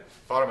 And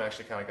Autumn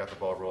actually kind of got the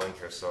ball rolling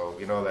here. So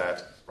we know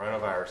that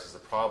rhinovirus is a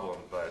problem,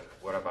 but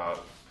what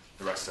about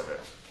the rest of it?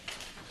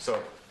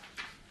 So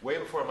way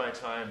before my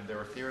time, there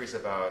were theories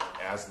about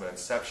asthma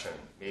inception.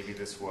 Maybe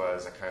this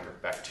was a kind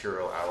of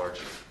bacterial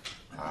allergy.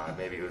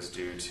 Maybe it was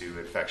due to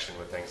infection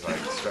with things like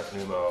strep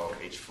pneumo,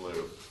 H.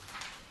 flu.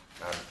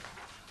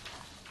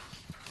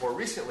 More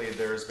recently,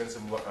 there's been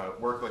some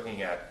work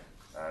looking at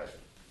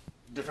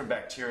different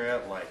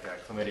bacteria like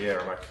chlamydia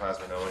or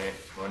Mycoplasma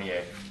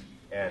pneumoniae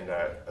and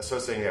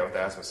associating that with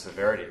asthma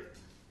severity.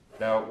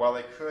 Now, while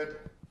they could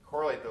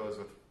correlate those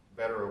with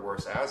better or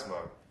worse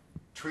asthma,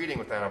 treating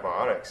with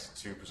antibiotics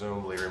to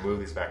presumably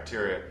remove these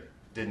bacteria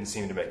didn't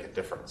seem to make a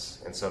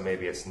difference. And so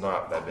maybe it's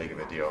not that big of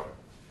a deal.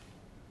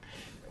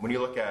 When you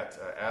look at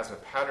asthma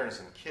patterns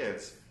in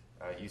kids,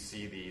 you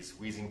see these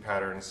wheezing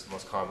patterns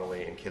most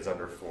commonly in kids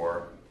under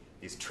 4,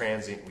 these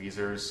transient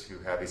wheezers who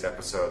have these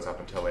episodes up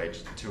until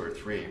age 2 or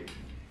 3.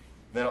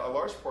 Then a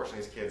large portion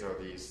of these kids are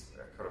these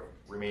kind of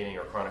remaining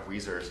or chronic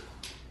wheezers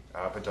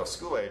up until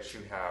school age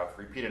who have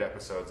repeated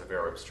episodes of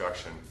airway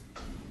obstruction.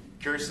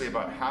 Curiously,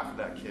 about half of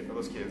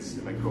those kids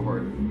in that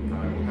cohort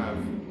will have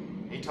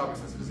atopic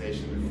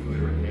sensitization to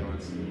food or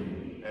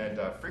inhalants.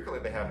 And frequently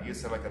they have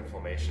eosinophilic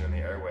inflammation in the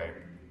airway,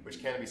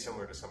 which can be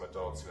similar to some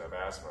adults who have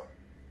asthma.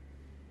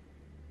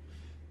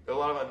 There are a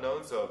lot of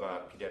unknowns, though,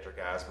 about pediatric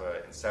asthma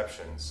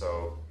inception.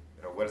 So,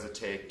 what does it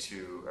take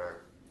to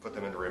put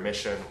them into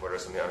remission? What are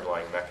some of the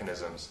underlying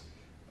mechanisms?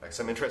 Like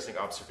some interesting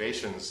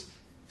observations,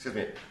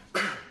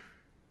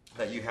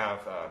 that you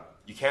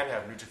can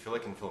have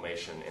neutrophilic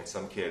inflammation in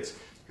some kids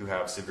who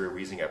have severe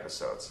wheezing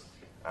episodes,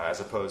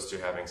 as opposed to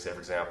having, say, for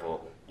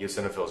example,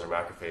 eosinophils or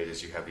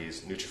macrophages. You have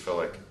these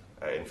neutrophilic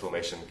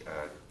inflammation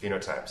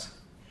phenotypes.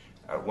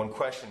 One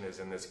question is,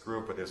 in this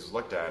group where this was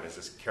looked at, is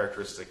this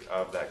characteristic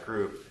of that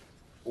group,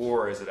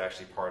 or is it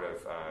actually part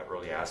of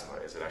early asthma?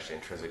 Is it actually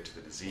intrinsic to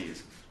the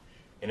disease?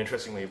 And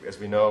interestingly, as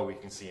we know, we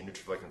can see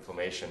neutrophilic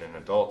inflammation in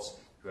adults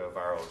who have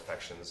viral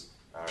infections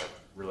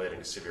relating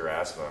to severe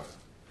asthma.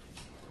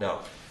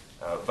 Now,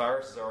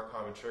 viruses are a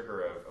common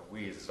trigger of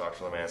wheeze, as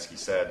Dr. Lemansky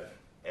said,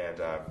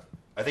 and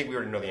I think we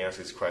already know the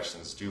answer to these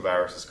questions. Do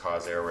viruses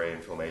cause airway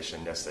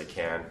inflammation? Yes, they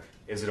can.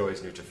 Is it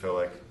always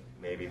neutrophilic?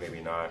 Maybe,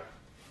 maybe not.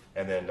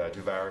 And then,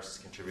 do viruses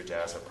contribute to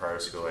asthma prior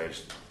to school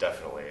age?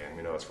 Definitely, and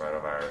we know it's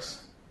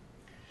rhinovirus.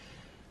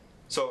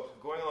 So,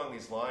 going along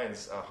these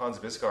lines, Hans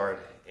Bisgaard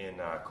in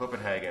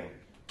Copenhagen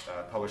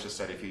published a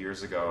study a few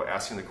years ago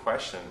asking the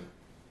question,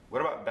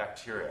 what about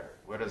bacteria?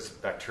 What does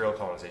bacterial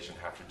colonization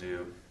have to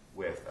do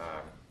with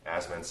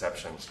asthma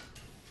inception.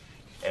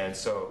 And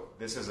so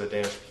this is a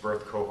Danish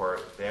birth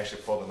cohort. They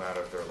actually pulled them out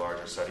of their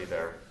larger study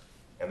there.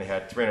 And they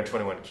had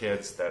 321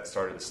 kids that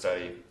started the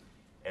study.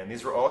 And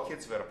these were all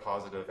kids who had a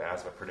positive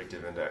asthma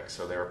predictive index.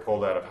 So they were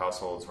pulled out of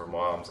households where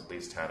moms at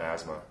least had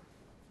asthma.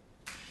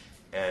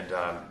 And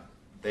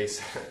they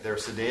were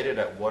sedated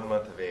at 1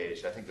 month of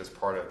age. I think that's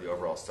part of the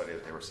overall study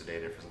that they were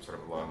sedated for some sort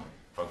of lung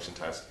function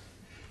test.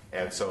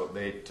 And so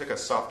they took a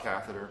soft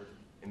catheter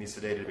in these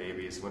sedated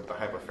babies, went to the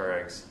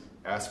hypopharynx,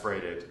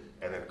 aspirated,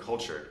 and then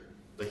cultured,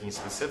 looking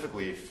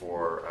specifically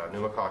for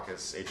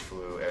pneumococcus, H.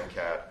 flu,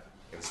 MCAT,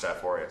 and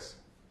Staph aureus.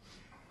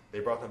 They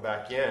brought them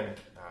back in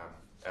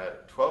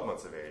at 12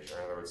 months of age, or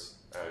in other words,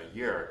 a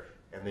year,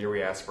 and they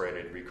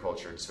re-aspirated,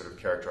 recultured, sort of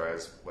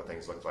characterized what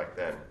things looked like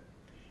then.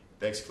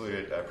 They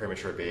excluded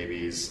premature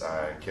babies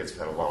and kids who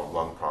had a lot of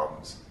lung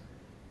problems.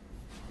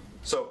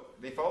 So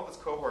they followed this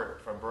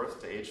cohort from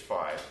birth to age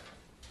 5.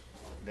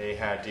 They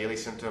had daily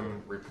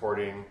symptom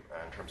reporting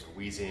in terms of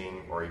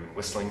wheezing or even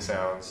whistling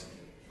sounds,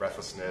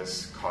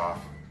 breathlessness,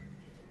 cough.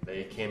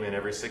 They came in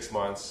every 6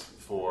 months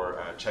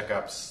for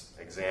checkups,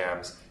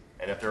 exams,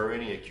 and if there were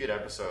any acute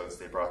episodes,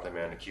 they brought them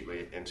in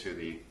acutely into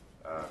the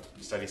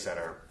study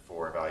center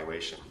for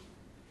evaluation.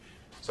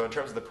 So in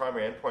terms of the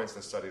primary endpoints in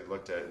the study, they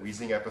looked at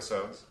wheezing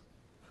episodes.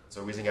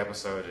 So a wheezing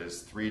episode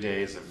is 3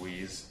 days of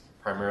wheeze,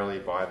 primarily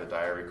by the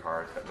diary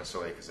card, not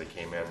necessarily because they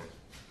came in.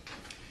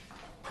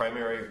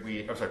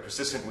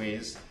 Persistent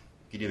wheeze,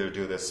 you could either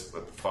do this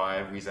with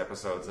 5 wheeze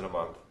episodes in a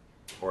month,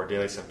 or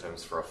daily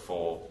symptoms for a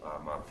full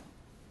month.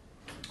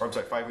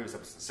 5 wheeze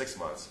episodes in 6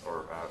 months,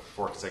 or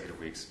 4 consecutive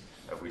weeks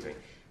of wheezing.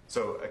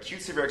 So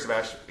acute severe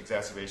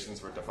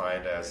exacerbations were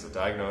defined as the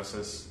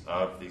diagnosis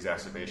of the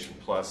exacerbation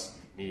plus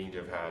needing to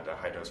have had a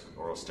high dose of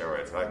oral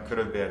steroids. And that could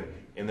have been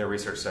in their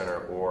research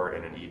center or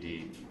in an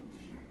ED.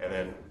 And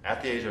then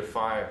at the age of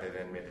 5, they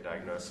then made the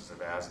diagnosis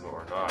of asthma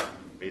or not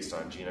based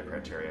on GINA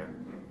criteria.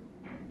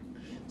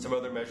 Some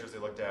other measures they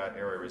looked at,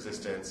 airway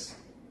resistance.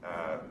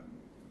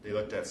 They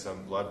looked at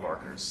some blood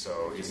markers,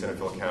 so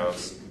eosinophil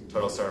counts,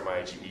 total serum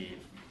IgE,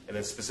 and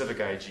then specific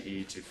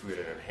IgE to food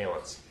and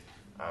inhalants.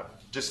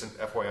 Just an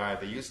FYI,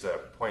 they used a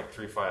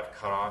 0.35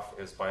 cutoff.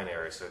 It was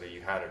binary, so that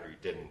you had it or you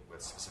didn't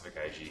with specific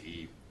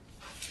IgE.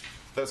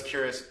 So I was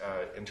curious,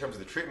 in terms of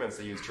the treatments,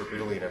 they used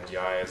terbutaline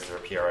MDI as their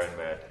PRN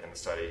med in the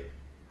study.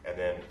 And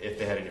then if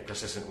they had any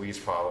persistent wheeze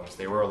problems,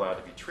 they were allowed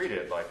to be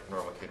treated like a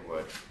normal kid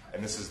would.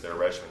 And this is their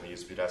regimen. They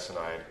used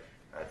budesonide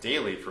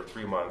daily for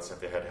 3 months if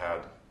they had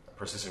had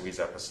persistent wheeze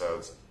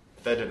episodes.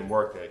 If that didn't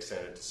work, they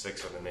extended it to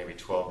 6 and then maybe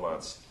 12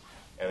 months.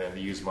 And then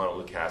they used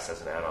montelukast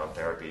as an add-on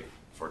therapy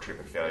for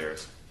treatment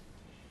failures.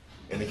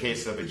 In the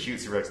case of acute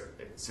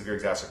severe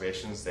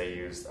exacerbations, they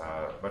used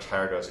a much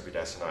higher dose of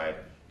budesonide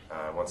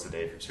once a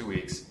day for 2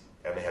 weeks,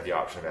 and they had the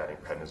option of adding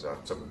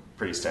prednisone. So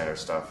pretty standard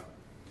stuff.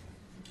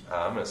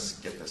 I'm going to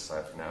skip this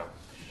slide for now.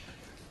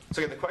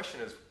 So again, the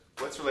question is,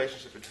 what's the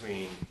relationship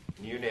between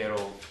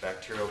neonatal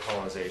bacterial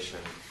colonization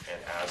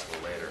and asthma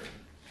later?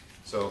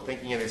 So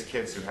thinking of these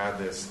kids who had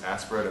this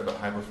aspirate of the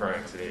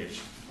hypopharynx at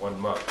age 1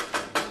 month,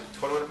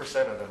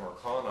 21% of them were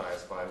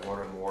colonized by one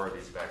or more of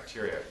these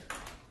bacteria.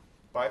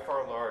 By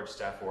far and large,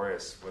 Staph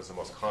aureus was the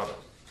most common.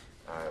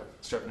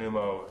 Strep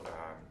pneumo,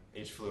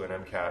 H. flu, and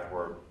MCAT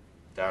were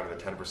down to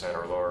the 10%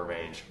 or lower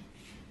range.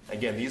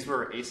 Again, these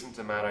were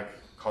asymptomatic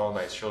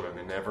colonized children.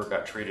 They never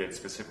got treated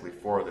specifically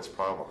for this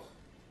problem.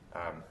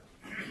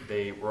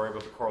 They were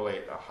able to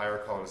correlate a higher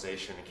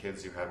colonization in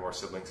kids who had more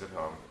siblings at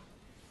home.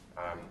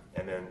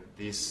 And then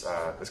this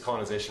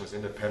colonization was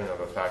independent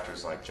of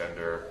factors like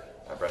gender,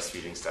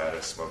 breastfeeding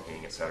status,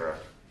 smoking, etc.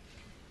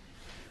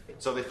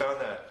 So they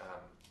found that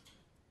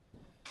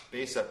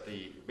based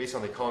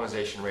on the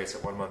colonization rates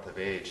at 1 month of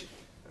age,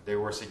 there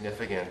were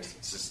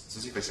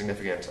statistically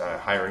significant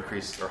higher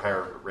increase or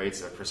higher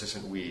rates of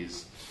persistent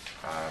wheeze.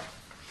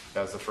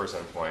 That was the first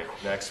endpoint.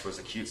 Next was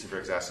acute severe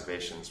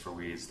exacerbations for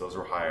wheeze. Those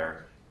were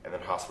higher, and then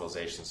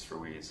hospitalizations for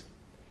wheeze.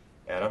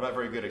 And I'm not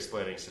very good at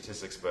explaining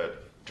statistics,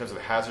 but in terms of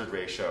hazard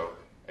ratio,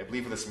 I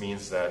believe what this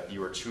means that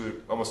you were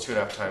almost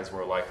 2.5 times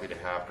more likely to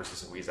have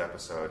persistent wheeze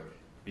episode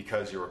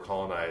because you were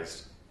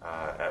colonized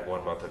at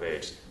 1 month of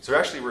age. So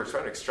actually, we're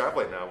trying to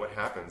extrapolate now what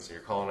happens.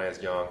 You're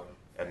colonized young,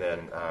 and then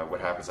what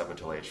happens up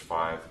until age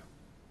 5.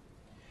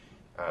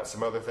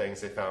 Some other things,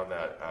 they found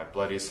that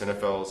blood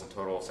eosinophils and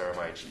total serum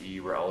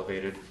IgE were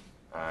elevated,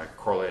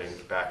 correlating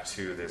back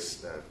to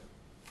this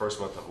first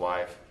month of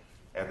life.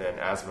 And then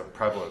asthma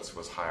prevalence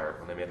was higher.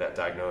 When they made that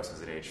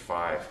diagnosis at age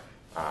 5,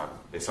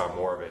 they saw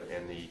more of it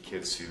in the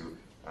kids who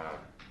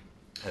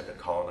had been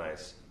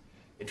colonized.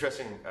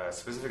 Interesting,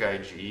 specific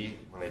IgE,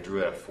 when they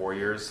drew it at 4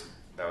 years,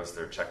 that was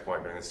their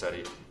checkpoint during the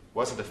study,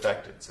 wasn't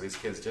affected. So these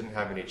kids didn't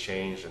have any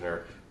change in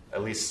their,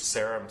 at least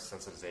serum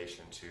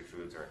sensitization to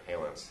foods or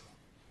inhalants.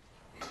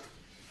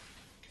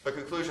 The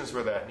conclusions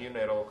were that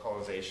neonatal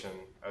colonization,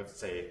 I would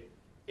say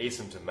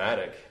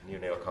asymptomatic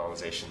neonatal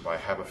colonization by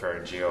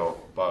hypopharyngeal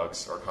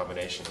bugs or a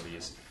combination of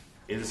these,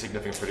 is a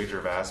significant predictor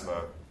of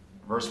asthma,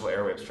 reversible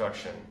airway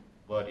obstruction,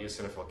 blood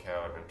eosinophil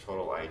count, and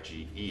total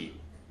IgE.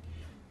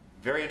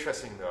 Very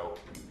interesting, though,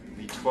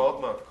 the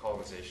 12-month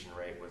colonization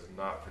rate was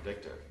not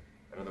predictive.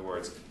 In other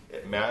words,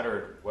 it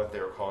mattered what they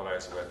were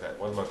colonizing with at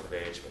 1 month of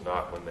age, but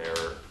not when they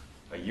were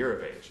a year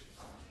of age.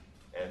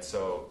 And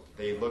so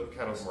they looked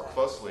kind of more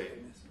closely,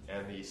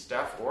 and the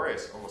Staph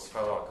aureus almost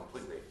fell out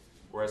completely.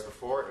 Whereas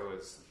before, it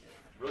was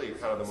really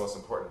kind of the most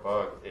important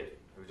bug. It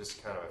was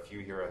just kind of a few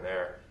here and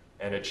there.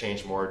 And it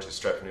changed more to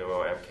strep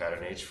pneumo, MCAT,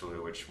 and H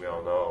flu, which we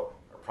all know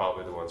are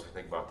probably the ones we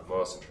think about the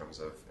most in terms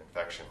of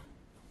infection.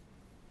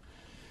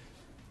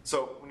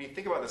 So when you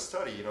think about this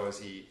study,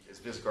 is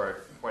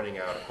Bisgard pointing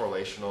out a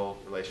correlational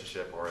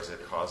relationship, or is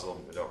it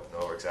causal? We don't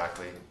know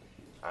exactly.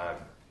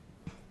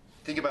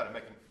 Think about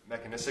it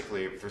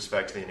mechanistically with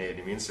respect to the innate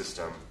immune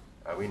system.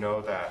 We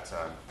know that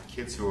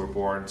kids who are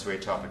born to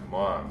atopic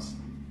moms,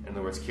 in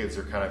other words, kids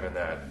who are kind of in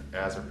that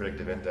asthma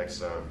predictive index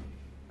zone,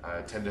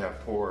 tend to have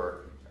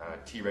poor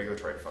T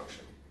regulatory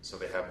function. So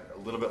they have a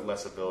little bit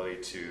less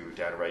ability to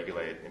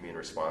downregulate immune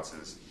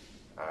responses.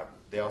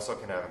 They also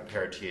can have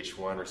impaired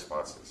Th1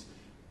 responses.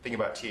 Think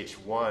about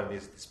Th1,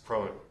 these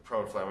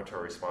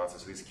pro-inflammatory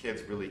responses. These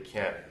kids really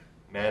can't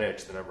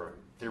manage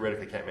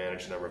theoretically can't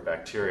manage the number of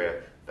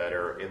bacteria that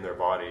are in their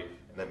body,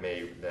 and that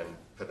may then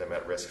put them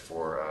at risk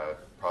for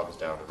problems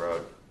down the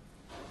road.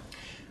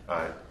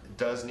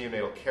 Does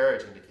neonatal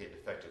carriage indicate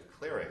defective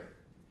clearing?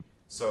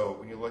 So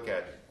when you look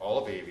at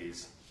all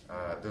babies,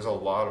 there's a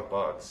lot of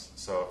bugs.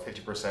 So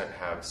 50%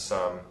 have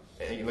some,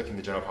 and you look in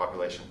the general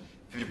population,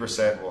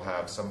 50% will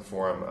have some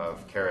form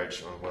of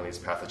carriage on one of these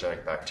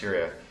pathogenic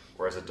bacteria,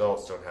 whereas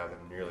adults don't have them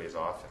nearly as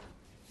often.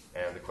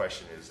 And the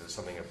question is there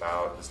something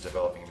about this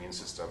developing immune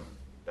system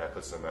that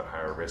puts them at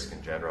higher risk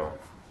in general?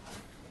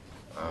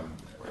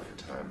 Wait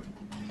for time.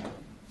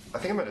 I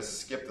think I'm going to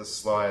skip this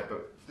slide,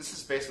 but this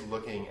is basically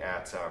looking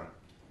at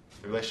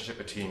the relationship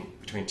between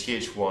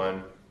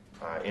Th1,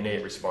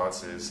 innate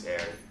responses,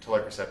 and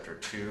toll-like receptor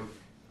 2.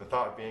 The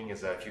thought being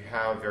is that if you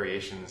have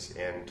variations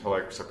in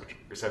toll-like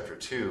receptor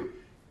 2,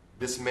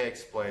 this may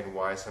explain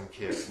why some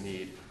kids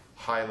need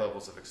high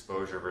levels of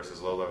exposure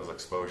versus low levels of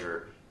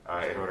exposure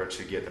in order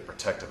to get the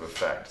protective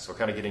effect. So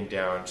kind of getting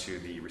down to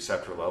the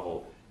receptor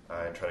level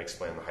and trying to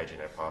explain the hygiene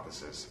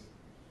hypothesis.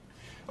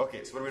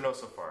 Okay, so what do we know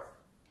so far?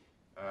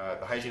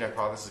 The hygiene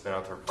hypothesis has been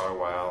out there for quite a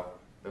while.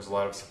 There's a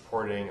lot of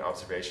supporting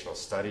observational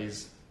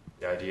studies.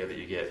 The idea that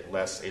you get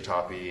less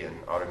atopy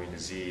and autoimmune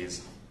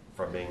disease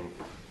from being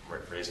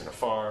raised in a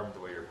farm,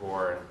 the way you're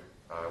born,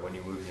 when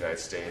you move to the United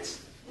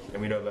States.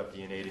 And we know that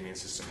the innate immune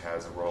system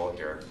has a role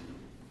here.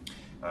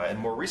 And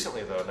more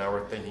recently, though, now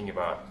we're thinking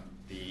about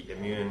the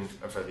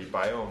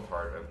biome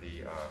part of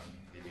the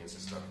immune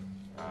system,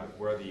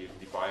 where the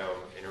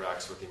biome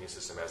interacts with the immune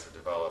system as it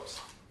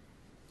develops.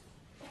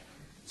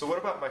 So what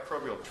about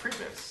microbial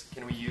treatments?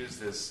 Can we use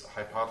this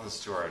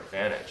hypothesis to our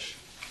advantage?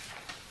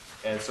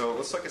 And so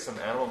let's look at some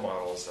animal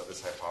models of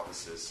this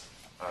hypothesis.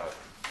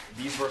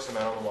 These were some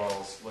animal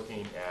models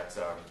looking at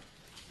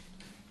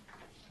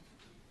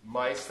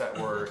mice that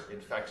were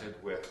infected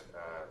with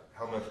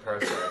helminth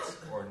parasites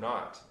or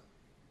not.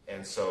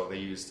 And so they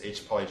used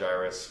H.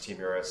 polygyrus, T.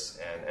 murus,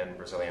 and N.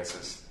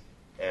 brasiliensis.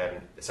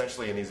 And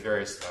essentially in these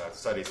various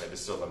studies, I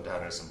distilled them down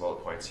into some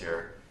bullet points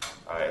here.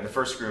 In the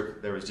first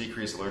group, there was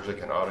decreased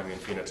allergic and autoimmune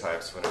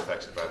phenotypes when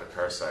infected by the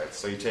parasites.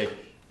 So you take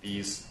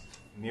these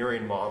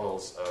murine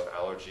models of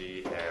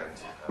allergy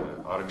and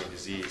autoimmune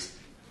disease,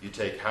 you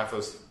take half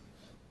those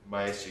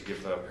mice, you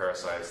give them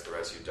parasites, the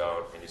rest you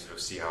don't, and you sort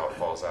of see how it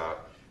falls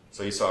out.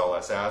 So you saw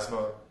less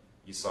asthma.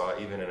 You saw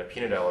even in a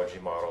peanut allergy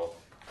model,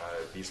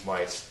 these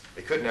mice,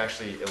 they couldn't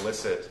actually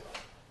elicit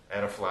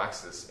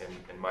anaphylaxis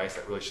in mice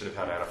that really should have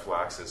had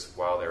anaphylaxis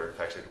while they were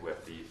infected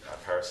with the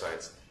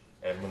parasites.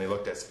 And when they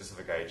looked at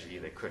specific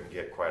IG, they couldn't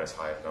get quite as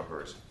high of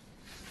numbers.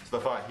 So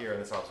the thought here in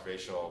this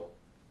observational,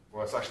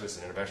 well, it's actually this is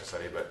an intervention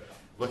study, but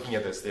looking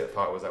at this, the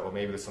thought was that, well,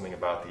 maybe there's something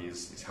about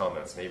these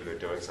helminths. Maybe they're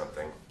doing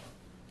something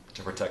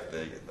to protect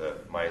the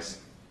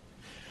mice.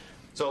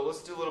 So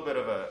let's do a little bit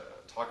of a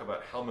talk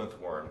about helminth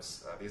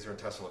worms. These are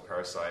intestinal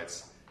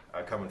parasites,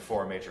 come in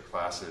 4 major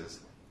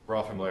classes. We're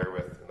all familiar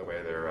with the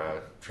way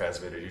they're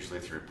transmitted, usually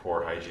through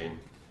poor hygiene.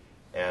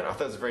 And I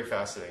thought it was very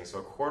fascinating. So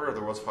a quarter of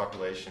the world's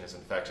population is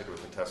infected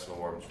with intestinal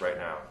worms right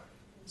now.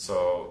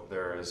 So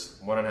there's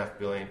 1.5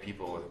 billion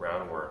people with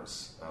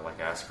roundworms, like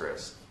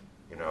Ascaris,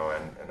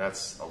 and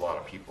that's a lot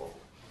of people.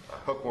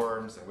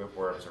 Hookworms and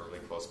whipworms are really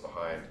close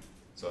behind.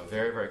 So a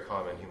very, very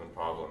common human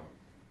problem.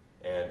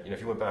 And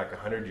if you went back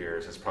 100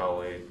 years, it's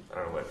probably,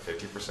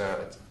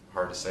 50%? It's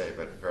hard to say,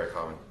 but very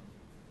common.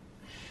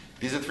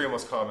 These are the 3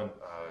 most common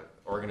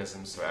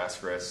organisms, so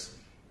Ascaris.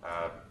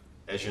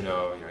 As you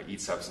know, eat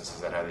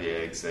substances that have the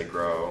eggs, they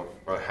grow,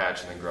 or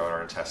hatch and then grow in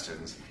our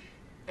intestines.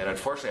 And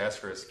unfortunately,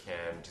 Ascaris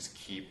can just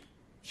keep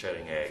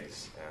shedding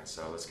eggs, and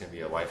so this can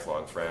be a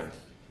lifelong friend.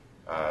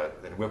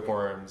 Then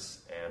whipworms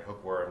and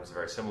hookworms are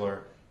very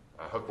similar.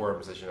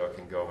 Hookworms, as you know,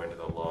 can go into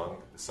the lung,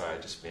 the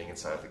side just being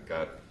inside the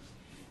gut.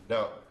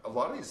 Now, a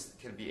lot of these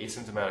can be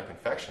asymptomatic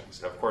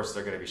infections, and of course,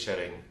 they're going to be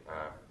shedding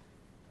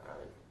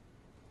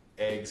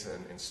eggs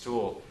and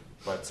stool,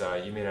 but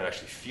you may not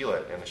actually feel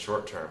it in the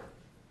short term.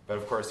 But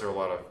of course, there are a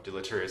lot of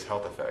deleterious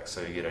health effects.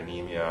 So you get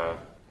anemia,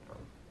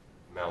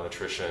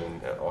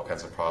 malnutrition, and all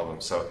kinds of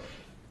problems. So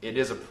it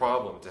is a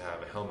problem to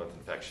have a helminth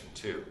infection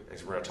too.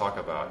 As we're going to talk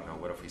about,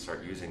 what if we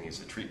start using these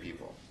to treat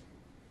people?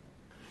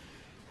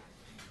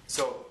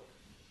 So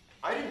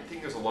I didn't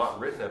think there's a lot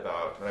written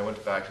about, and I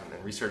went back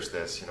and researched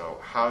this,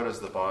 how does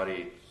the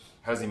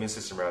immune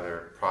system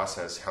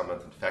process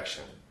helminth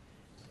infection?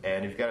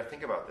 And you've got to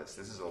think about this.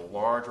 This is a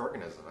large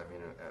organism. I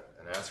mean,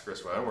 an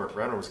Ascaris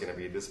renner was going to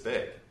be this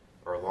big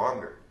or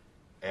longer.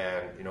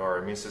 And, our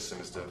immune system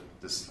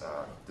is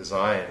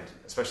designed,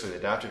 especially the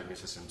adaptive immune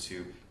system,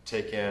 to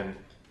take in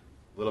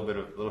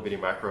little bitty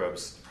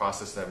microbes,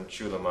 process them,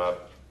 chew them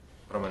up,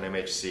 put them on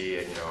MHC,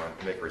 and,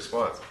 and make a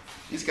response.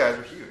 These guys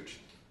are huge.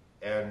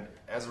 And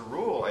as a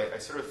rule, I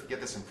sort of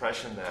get this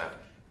impression that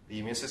the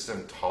immune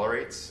system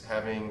tolerates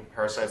having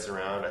parasites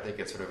around. I think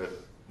it's this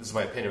is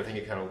my opinion, I think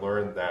it kind of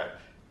learned that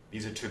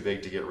these are too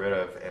big to get rid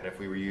of, and if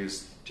we were to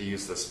use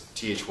this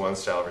Th1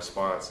 style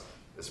response,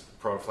 this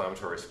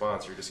pro-inflammatory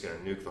response, you're just going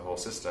to nuke the whole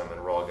system,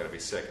 and we're all going to be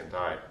sick and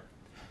die.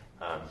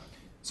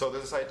 So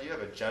there's this idea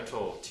of a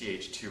gentle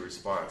Th2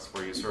 response,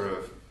 where you sort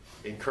of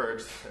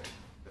encourage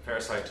the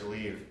parasite to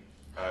leave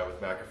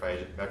with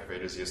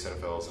macrophages,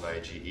 eosinophils, and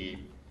IgE.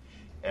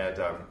 And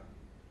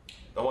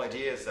the whole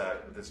idea is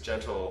that with this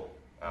gentle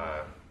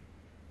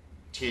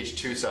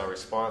Th2 cell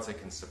response, it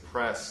can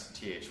suppress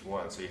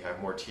Th1, so you have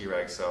more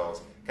Treg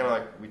cells. Kind of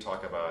like we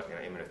talk about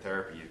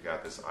immunotherapy, you've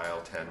got this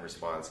IL-10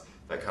 response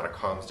that kind of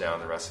calms down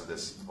the rest of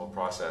this whole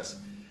process.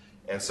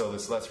 And so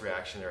this less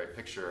reactionary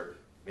picture,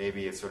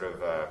 maybe it's sort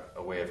of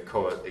a way of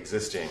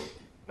coexisting,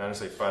 not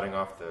necessarily fighting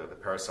off the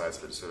parasites,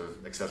 but sort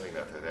of accepting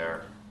that they're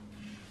there.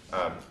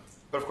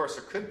 But of course,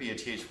 there could be a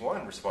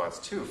Th1 response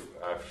too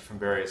from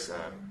various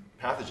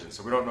pathogens.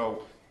 So we don't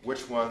know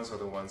which ones are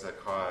the ones that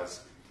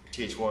cause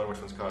Th1, which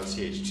ones cause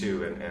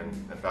Th2,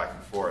 and back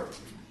and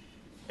forth.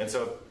 And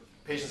so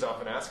patients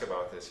often ask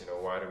about this,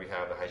 why do we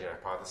have the hygiene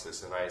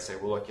hypothesis? And I say,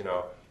 well, look,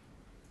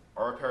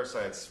 are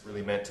parasites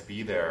really meant to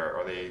be there?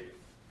 Are they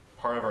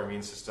part of our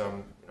immune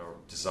system,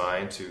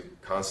 designed to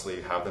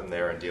constantly have them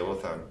there and deal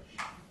with them?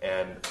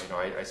 And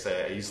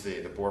I use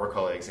the border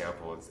collie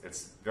example.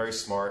 It's very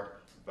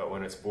smart, but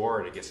when it's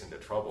bored, it gets into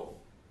trouble.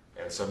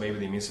 And so maybe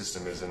the immune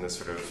system is in this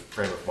sort of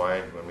frame of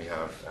mind when we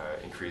have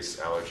increased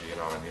allergy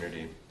and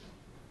autoimmunity.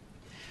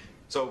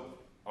 So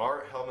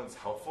are helminths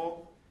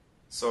helpful?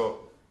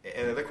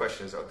 And the other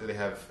question is, do they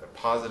have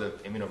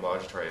positive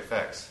immunomodulatory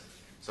effects?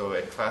 So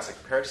in classic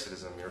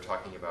parasitism, you're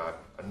talking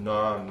about a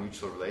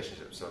non-mutual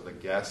relationship. So the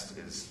guest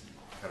is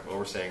kind of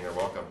overstaying their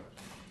welcome.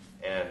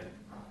 And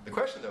the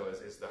question, though,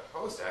 is the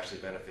host actually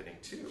benefiting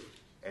too?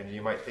 And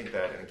you might think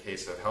that in the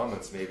case of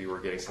helminths, maybe we're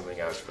getting something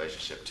out of this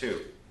relationship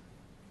too.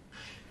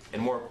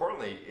 And more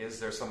importantly, is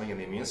there something in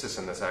the immune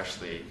system that's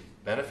actually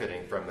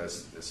benefiting from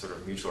this sort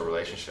of mutual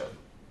relationship?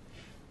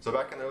 So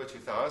back in the early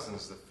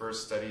 2000s, the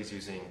first studies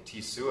using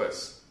T.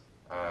 suis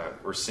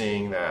were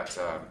seeing that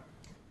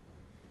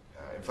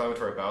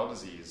inflammatory bowel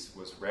disease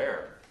was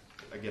rare.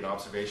 Again,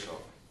 observational.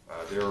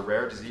 There are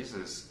rare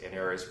diseases in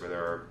areas where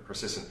there are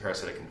persistent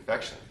parasitic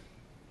infection.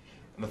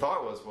 And the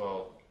thought was,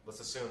 well,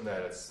 let's assume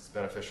that it's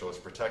beneficial, it's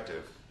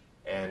protective,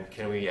 and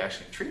can we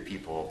actually treat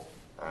people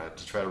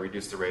to try to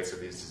reduce the rates of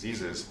these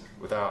diseases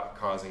without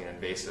causing an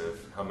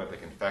invasive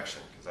helminthic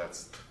infection, because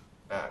that's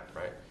bad,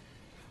 right?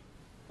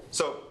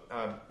 So,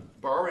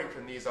 borrowing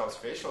from these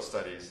observational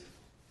studies,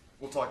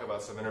 we'll talk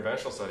about some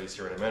interventional studies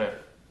here in a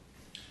minute.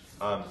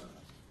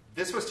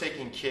 This was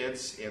taking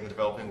kids in the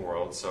developing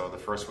world, so the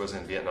first was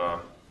in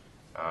Vietnam,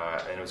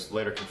 and it was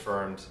later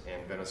confirmed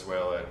in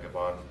Venezuela and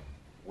Gabon,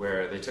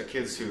 where they took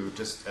kids who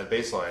just at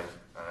baseline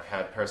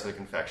had parasitic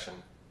infection.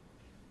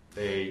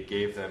 They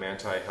gave them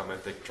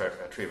anti-helminthic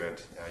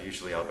treatment,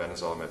 usually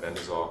albendazole and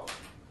mebendazole,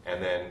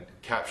 and then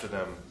captured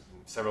them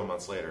several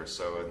months later.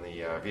 So in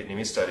the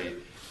Vietnamese study,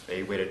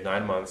 they waited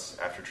 9 months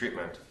after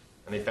treatment,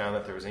 and they found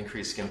that there was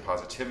increased skin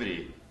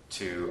positivity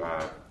to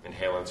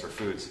inhalants or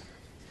foods.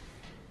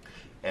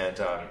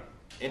 And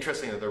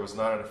interestingly, there was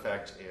not an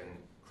effect in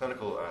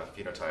clinical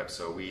phenotypes,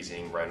 so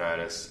wheezing,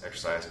 rhinitis,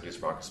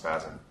 exercise-induced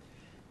bronchospasm.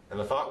 And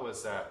the thought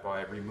was that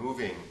by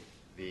removing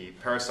the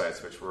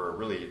parasites, which were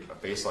really a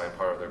baseline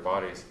part of their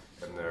bodies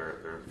and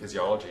their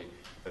physiology,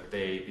 that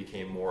they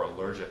became more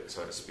allergic,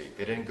 so to speak.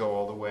 They didn't go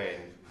all the way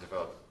and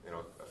develop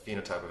a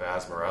phenotype of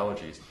asthma or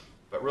allergies,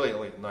 but really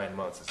only 9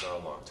 months is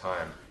not a long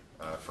time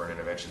for an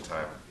intervention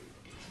time.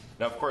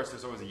 Now, of course,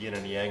 there's always a yin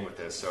and yang with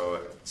this, so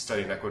a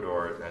study in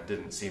Ecuador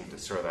didn't seem to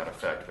show that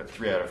effect, but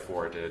 3 out of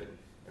 4 did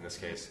in this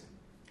case.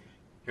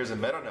 Here's a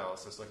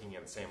meta-analysis looking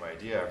at the same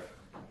idea,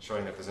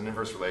 showing that there's an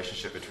inverse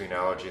relationship between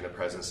allergy and the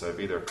presence of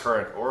either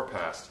current or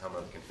past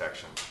helminthic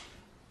infection.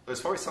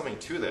 There's probably something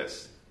to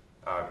this.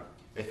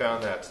 They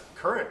found that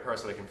current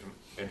parasitic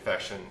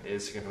infection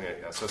is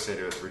significantly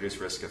associated with reduced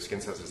risk of skin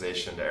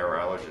sensitization to air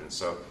allergens.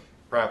 So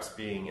perhaps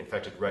being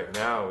infected right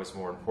now is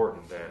more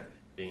important than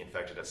being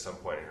infected at some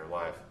point in your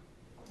life,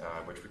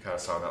 which we kind of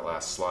saw in that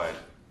last slide.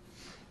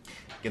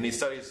 Again, these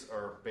studies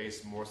are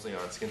based mostly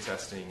on skin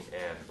testing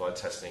and blood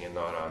testing and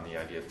not on the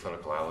idea of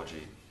clinical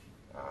allergy.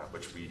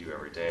 which we do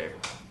every day.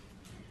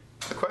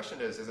 The question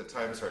is it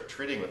time to start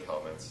treating with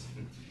helminths?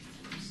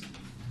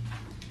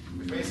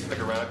 Which may seem like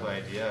a radical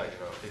idea,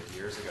 50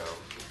 years ago.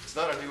 It's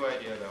not a new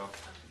idea, though.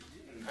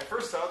 I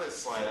first saw this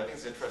slide. I think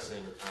it's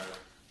interesting.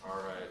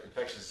 Our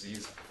infectious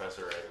disease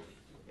professor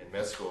in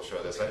med school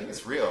showed this. I think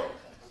it's real.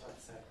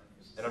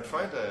 And I'm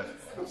trying to...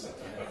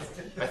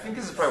 I think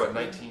this is probably,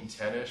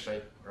 1910-ish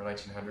or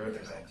 1900.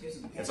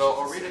 And so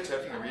I'll read it to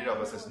everything I read it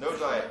all. It says, no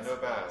diet, no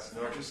baths,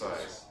 no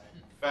exercise.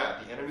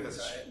 Fat, the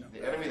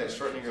enemy that's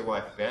shortening your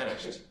life,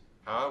 vanished.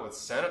 How? With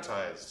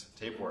sanitized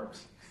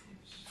tapeworms.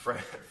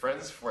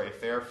 Friends for a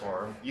fair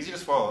form. Easy to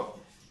swallow.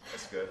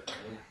 That's good.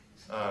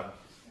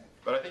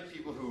 But I think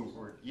people who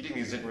were eating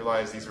these didn't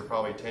realize these were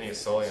probably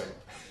Taniosolium.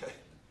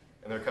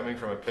 And they're coming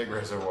from a pig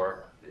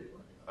reservoir.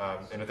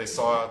 And if they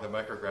saw the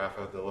micrograph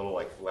of the little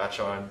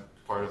latch-on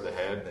part of the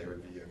head, they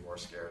would be even more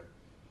scared.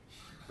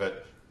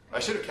 But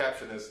I should have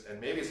captured this, and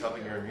maybe it's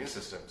helping your immune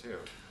system too.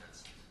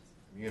 It's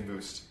immune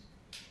boost.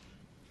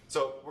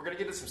 So we're going to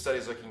get into some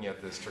studies looking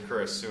at this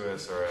Trichuris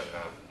suis, or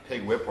a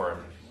pig whipworm.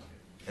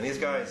 And these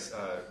guys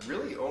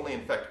really only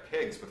infect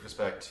pigs with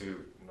respect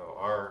to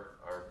our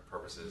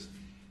purposes.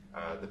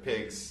 The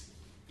pigs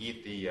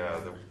eat the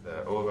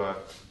ova,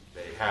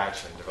 they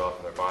hatch and develop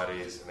in their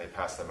bodies, and they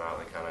pass them out,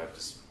 and they kind of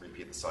just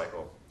repeat the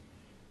cycle.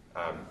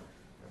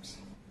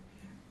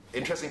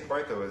 Interesting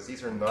point, though, is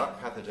these are not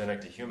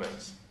pathogenic to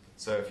humans.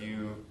 So if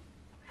you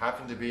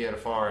happen to be at a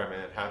farm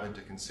and happen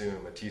to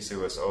consume a T.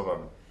 suis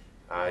ovum,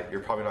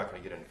 you're probably not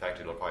going to get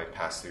infected. It'll probably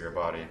pass through your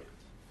body.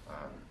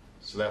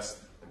 So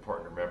that's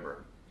important to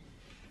remember.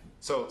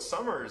 So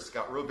Summers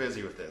got real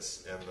busy with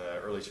this in the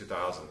early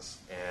 2000s,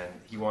 and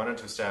he wanted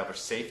to establish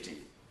safety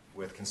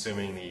with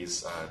consuming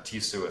these T.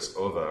 suis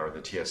ova, or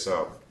the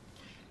TSO.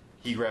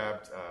 He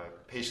grabbed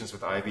patients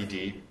with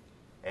IBD,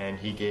 and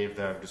he gave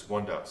them just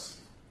one dose.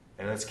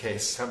 And in this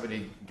case,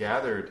 somebody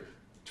gathered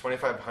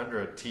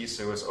 2,500 T.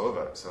 suis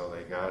ova. So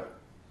they got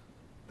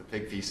the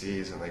pig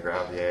feces, and they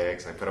grabbed the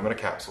eggs, and they put them in a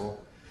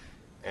capsule.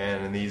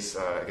 And in these,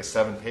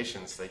 7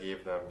 patients, they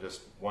gave them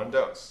just one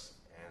dose.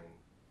 And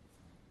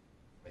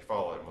they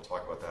followed, and we'll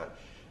talk about that.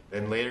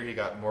 Then later he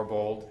got more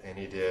bold, and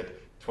he did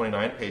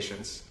 29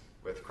 patients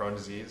with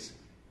Crohn's disease.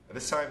 At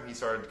this time, he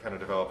started to kind of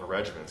develop a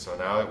regimen. So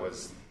now it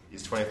was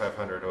these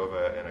 2,500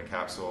 ova in a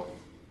capsule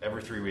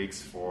every 3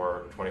 weeks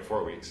for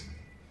 24 weeks.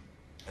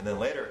 And then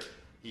later,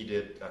 he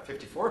did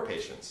 54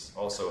 patients,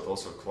 also with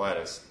ulcerative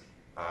colitis.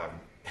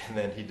 And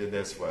then he did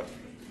this,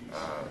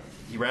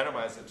 he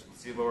randomized it to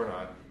placebo or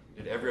not,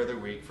 did every other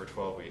week for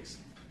 12 weeks.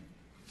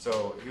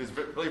 So he was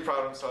really proud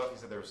of himself. He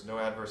said there was no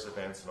adverse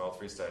events in all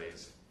 3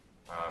 studies.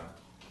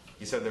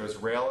 He said there was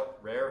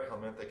rare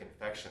helminthic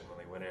infection when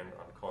they went in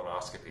on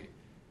colonoscopy.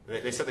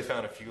 They said they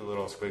found a few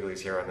little squigglies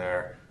here and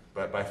there,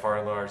 but by far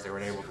and large, they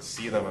weren't able to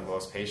see them in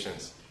most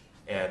patients.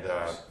 And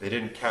they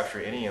didn't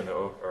capture any in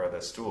the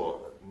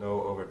stool,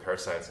 no ovid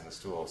parasites in the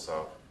stool.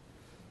 So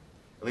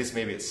at least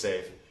maybe it's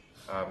safe.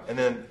 And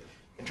then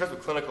in terms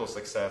of clinical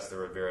success, there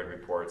were varied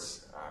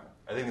reports.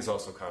 I think there's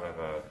also kind of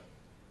a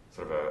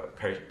sort of a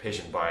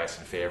patient bias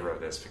in favor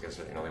of this because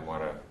they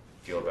want to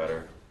feel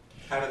better.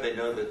 How did they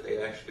know that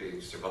they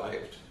actually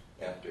survived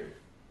after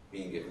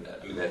being given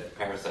that? I mean, that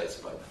parasite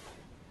survived.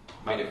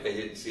 I mean, if they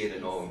didn't see it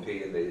in OMP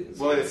and they didn't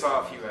see Well, they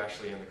saw a few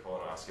actually in the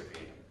colonoscopy.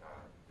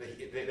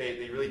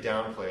 They really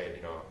downplayed,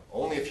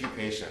 only a few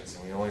patients,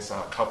 and we only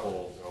saw a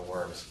couple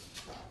worms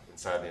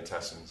inside the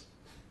intestines.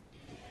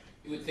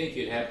 You would think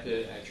you'd have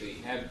to actually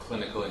have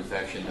clinical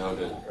infection, though,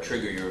 to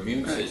trigger your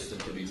immune system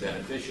to be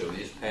beneficial. If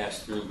you just pass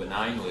through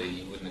benignly,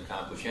 you wouldn't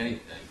accomplish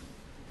anything.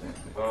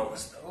 Well,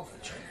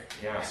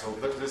 yeah, so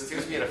there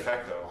seems to be an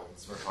effect, though.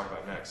 That's what we're talking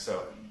about next.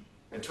 So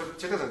in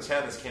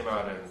 2010, this came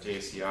out in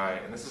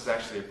JCI, and this is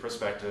actually a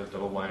prospective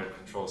double-blinded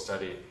control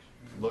study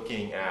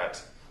looking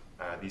at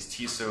these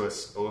T.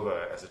 suis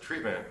ova as a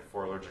treatment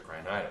for allergic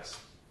rhinitis.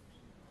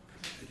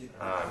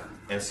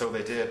 And so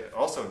they did,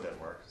 also in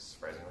Denmark,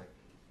 surprisingly.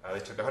 They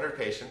took 100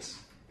 patients.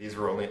 These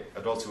were only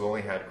adults who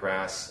only had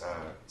grass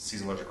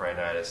seasonal allergic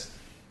rhinitis.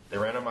 They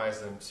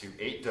randomized them to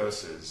 8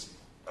 doses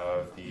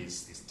of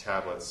these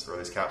tablets or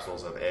these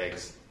capsules of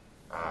eggs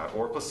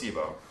or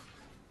placebo.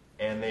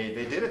 And they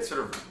did it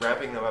sort of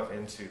ramping them up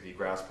into the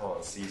grass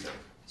pollen season.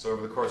 So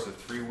over the course of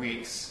 3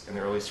 weeks in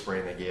the early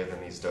spring, they gave them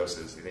these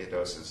doses, these 8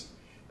 doses,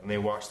 and they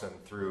watched them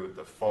through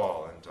the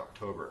fall into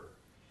October.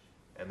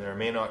 And their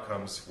main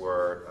outcomes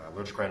were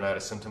allergic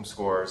rhinitis symptom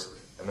scores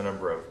and the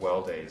number of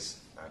well days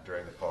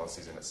during the pollen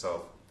season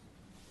itself.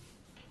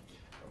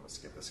 Let's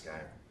skip this guy.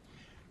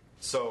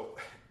 So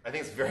I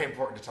think it's very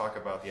important to talk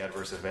about the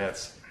adverse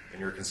events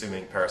when you're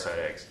consuming parasite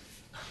eggs.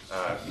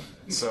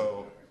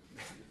 So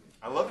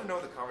I'd love to know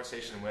how the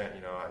conversation went.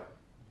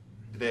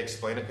 Did they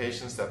explain to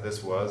patients that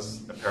this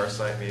was a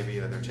parasite maybe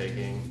that they're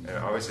taking? And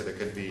obviously there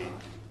could be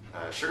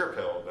a sugar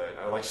pill, but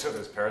I'd like to know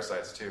there's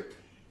parasites too.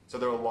 So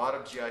there were a lot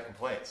of GI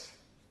complaints.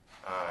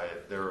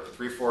 There were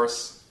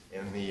 3/4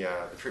 in the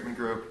treatment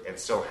group and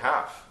still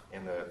half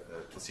in the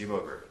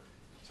placebo group.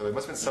 So there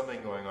must have been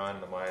something going on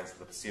in the minds of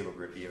the placebo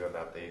group even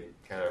that they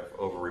kind of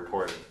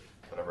over-reported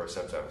the number of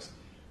symptoms.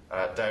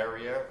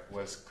 Diarrhea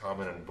was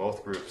common in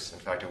both groups. In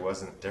fact, it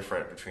wasn't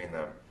different between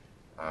them.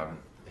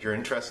 If you're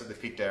interested, the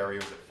peak diarrhea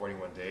was at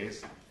 41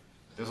 days.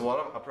 There's a lot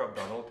of upper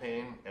abdominal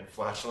pain and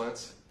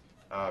flatulence,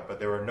 but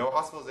there were no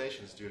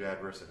hospitalizations due to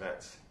adverse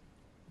events.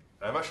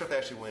 I'm not sure if they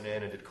actually went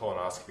in and did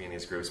colonoscopy in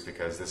these groups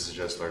because this is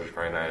just allergic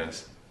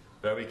rhinitis.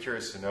 But I'd be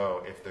curious to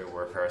know if there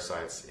were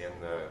parasites in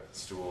the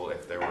stool,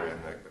 if they were in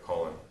the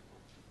colon.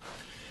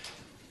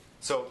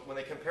 So when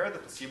they compared the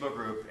placebo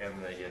group and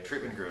the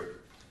treatment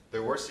group,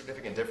 there were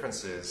significant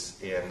differences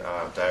in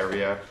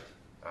diarrhea,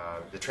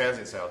 the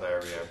transient style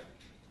diarrhea,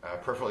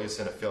 peripheral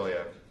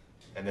eosinophilia,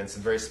 and then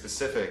some very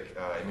specific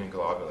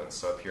immunoglobulins.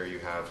 So up here you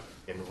have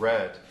in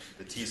red,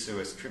 the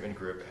T-Suis treatment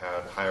group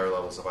had higher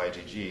levels of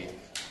IgG.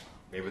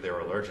 Maybe they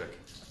were allergic.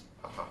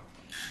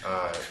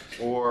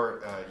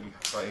 Or you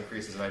saw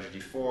increases in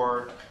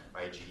IgG4,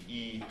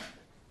 IgE.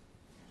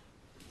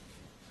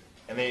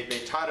 And they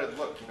touted,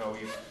 look,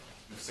 we've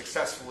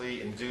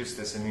successfully induced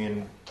this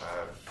immune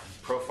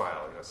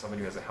profile. Somebody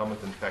who has a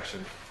helminth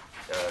infection,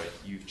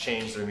 you've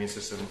changed their immune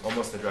system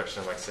almost in the direction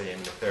of, like, say,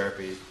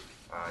 immunotherapy.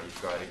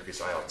 You've got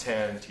increased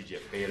IL-10,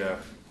 TGF-beta,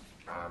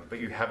 but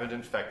you haven't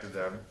infected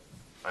them,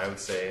 I would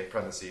say, in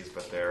parentheses,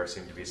 but there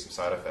seem to be some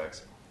side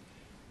effects.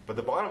 But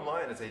the bottom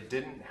line is they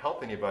didn't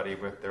help anybody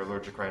with their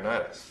allergic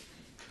rhinitis.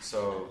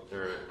 So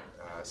their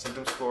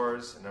symptom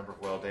scores, a number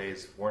of well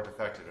days, weren't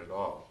affected at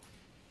all.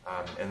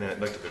 And then it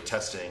looked at their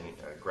testing,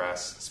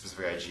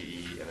 GRAS-specific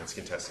IgE, and then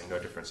skin testing, no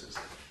differences.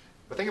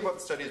 The thing about the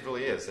studies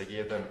really is they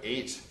gave them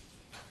 8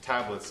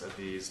 tablets of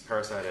these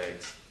parasite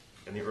eggs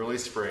in the early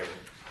spring,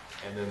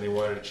 and then they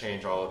wanted to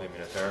change all of the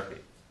immunotherapy,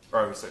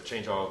 or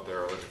change all of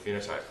their allergic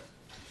phenotype.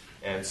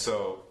 And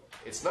so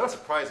it's not a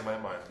surprise in my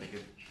mind that they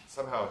could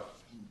somehow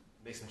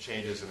make some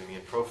changes in the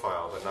immune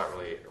profile but not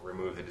really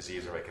remove the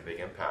disease or make a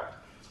big impact.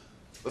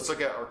 Let's look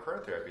at our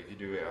current therapy. If you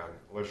do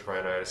allergic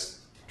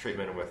rhinitis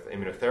treatment with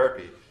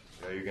immunotherapy,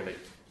 you're going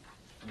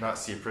to not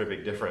see a pretty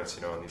big difference,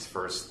 in these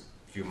first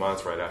few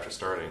months right after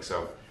starting.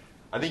 So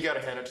I think you got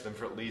to hand it to them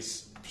for at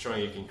least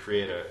showing you can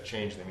create a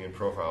change in the immune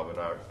profile, but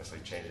not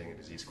necessarily changing the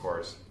disease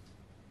course.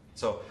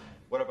 So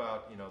what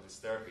about this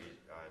therapy?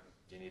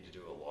 Do you need to do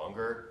it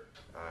longer?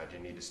 Do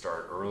you need to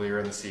start earlier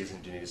in the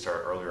season? Do you need to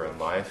start earlier in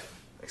life?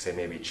 Like, say,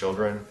 maybe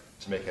children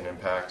to make an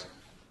impact?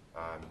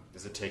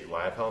 Does it take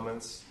live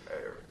helminths?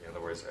 In other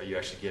words, are you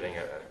actually getting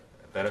a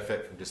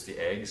benefit from just the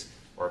eggs,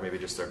 or maybe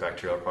just their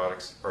bacterial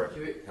products or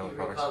helminth products?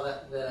 Recall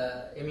that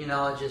the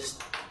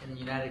immunologist in the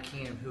United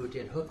Kingdom who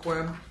did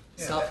hookworm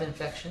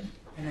self-infection,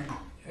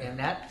 and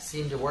that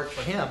seemed to work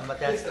for him, but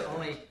that's the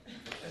only...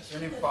 Is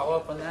there any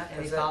follow-up on that?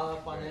 Any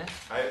follow-up on that?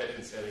 I didn't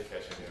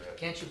catch any of that.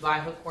 Can't you buy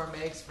hookworm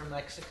eggs from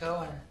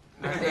Mexico and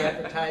aren't they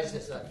advertised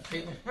as a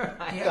treatment?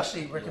 He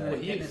actually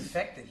recommended getting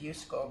infected. He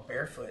used to go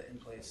barefoot in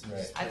places.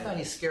 Right. I thought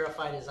he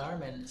scarified his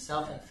arm and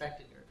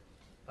self-infected her.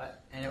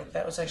 But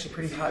That was actually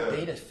pretty hot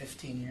data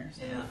 15 years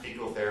ago. yeah,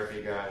 Fecal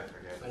therapy guy, I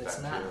forget. but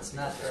it's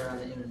not there on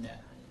the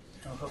internet.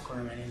 No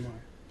hookworm anymore.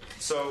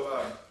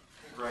 So,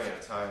 we're running out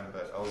of time,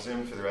 but I'll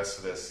zoom through the rest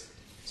of this.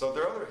 So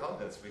there are other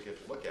helminths we could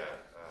look at,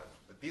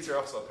 but these are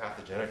also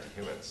pathogenic to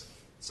humans.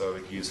 So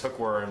we could use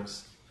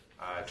hookworms,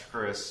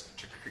 Trichuris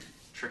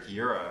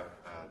trichiura.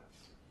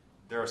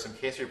 There are some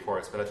case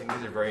reports, but I think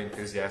these are very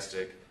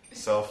enthusiastic,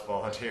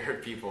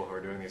 self-volunteered people who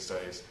are doing these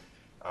studies.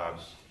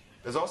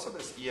 There's also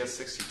this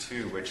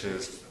ES62, which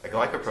is a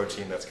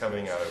glycoprotein that's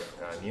coming out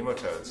of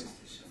nematodes.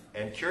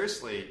 And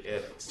curiously,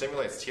 it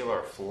stimulates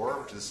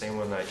TLR4, which is the same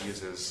one that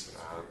uses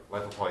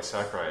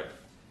lipopolysaccharide,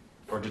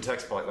 or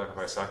detects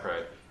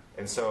lipopolysaccharide.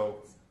 And so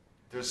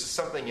there's just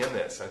something in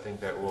this, I think,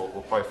 that we'll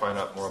probably find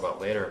out more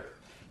about later.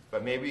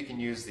 But maybe you can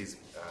use these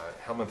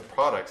helminth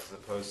products as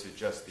opposed to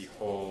just the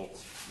whole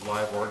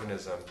live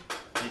organism,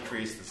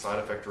 decrease the side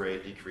effect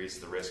rate, decrease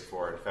the risk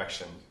for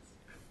infection.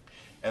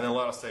 And then a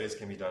lot of studies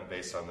can be done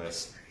based on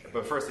this.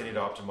 But first they need to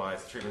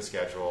optimize the treatment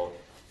schedule,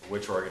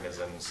 which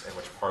organisms and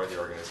which part of the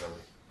organism.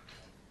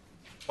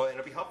 Well, and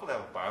it'd be helpful to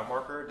have a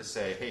biomarker to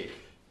say, hey,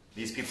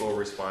 these people will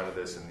respond to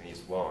this and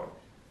these won't.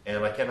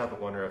 And I can't help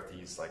but wonder if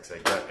these, like, say,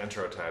 gut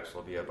enterotypes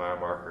will be a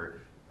biomarker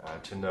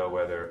to know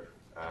whether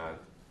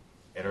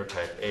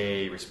enterotype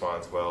A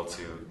responds well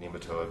to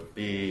nematode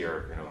B,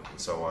 or and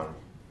so on.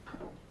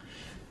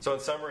 So in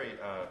summary,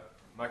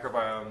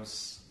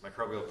 microbiomes,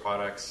 microbial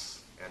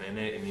products, and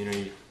innate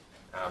immunity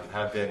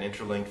have been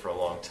interlinked for a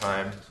long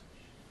time.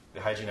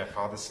 The hygiene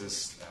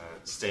hypothesis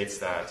states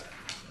that,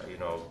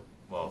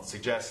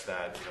 suggests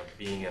that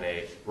being in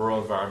a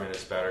rural environment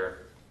is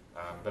better.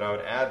 But I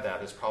would add that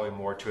there's probably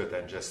more to it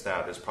than just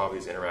that. There's probably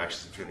these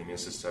interactions between the immune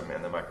system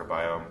and the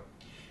microbiome.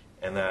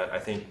 And that I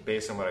think,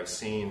 based on what I've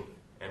seen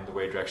and the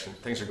way direction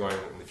things are going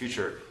in the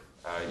future,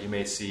 you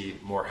may see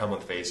more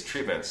helminth-based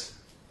treatments,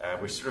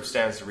 which sort of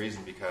stands to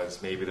reason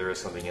because maybe there is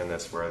something in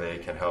this where they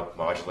can help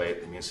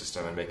modulate the immune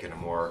system and make it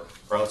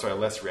a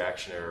less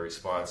reactionary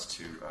response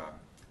to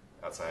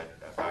outside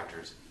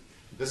factors.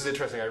 This is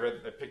interesting. I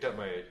picked up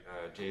my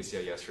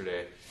JACI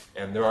yesterday,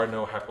 and there are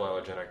no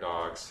hypoallergenic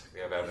dogs. We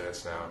have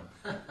evidence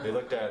now. They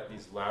looked at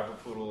these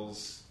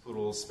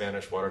Labrapoodles,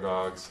 Spanish water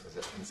dogs,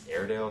 this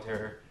Airedale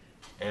Terrier,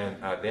 And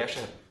they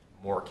actually have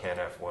more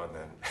CAN-F1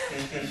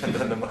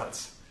 than the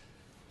mutts.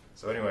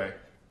 So anyway,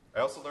 I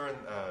also learned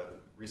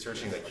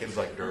researching that kids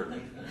like dirt.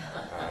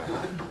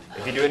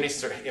 If you do any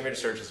image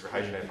searches for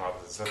hygiene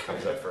hypothesis, stuff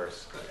comes up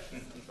first.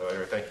 So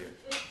anyway, thank you.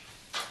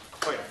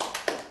 Oh, yeah.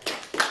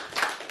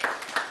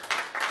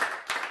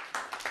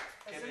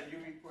 Kevin, you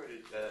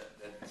reported that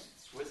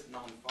Swiss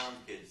non-farm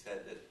kids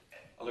had that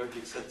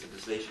allergic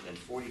sensitization in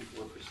 44%,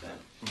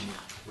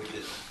 which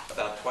is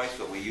about twice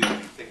what we usually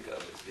think of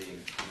as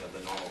being, the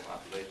normal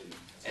population.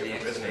 Any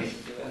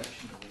explanation to that?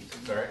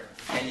 Sorry?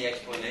 Any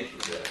explanation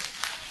to that?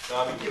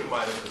 No, I mean, keep in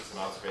mind this was an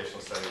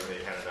observational study where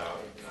they handed out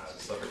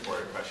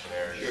self-reported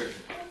questionnaires. Sure.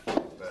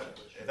 But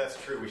if that's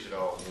true, we should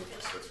all move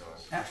to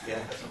Switzerland. Yeah.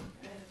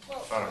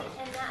 Well,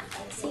 and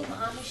that same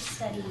Amish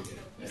study,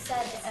 you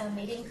said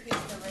it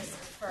increased the risk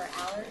for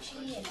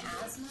allergy and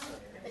asthma,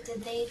 but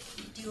did they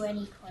do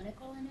any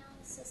clinical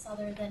analysis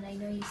other than, I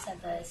know you said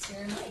the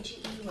serum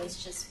IgE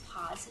was just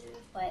positive,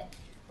 but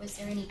was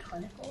there any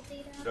clinical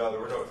data? No, there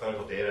were no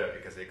clinical data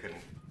because they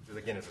couldn't,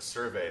 again, it's a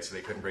survey, so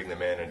they couldn't bring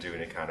them in and do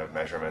any kind of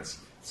measurements.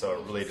 So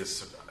it really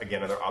just,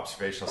 again, another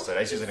observational study.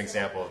 I just use an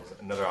example of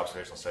another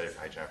observational study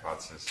for hygiene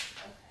hypothesis.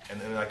 And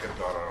then I could have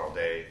gone on all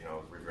day,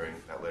 reviewing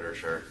that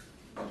literature.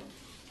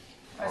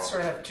 I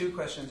sort of have two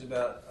questions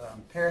about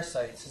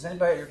parasites. Has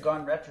anybody ever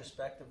gone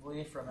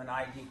retrospectively from an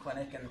ID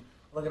clinic and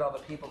look at all the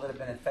people that have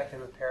been infected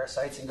with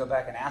parasites and go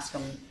back and ask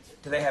them,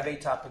 do they have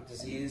atopic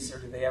disease or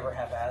do they ever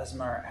have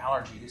asthma or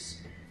allergies?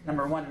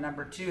 Number one.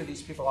 Number two,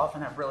 these people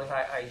often have really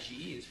high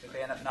IgEs, but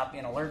they end up not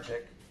being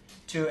allergic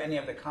to any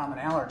of the common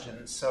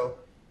allergens. So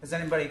has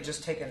anybody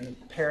just taken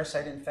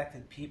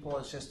parasite-infected people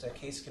as just a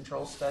case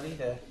control study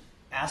to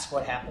ask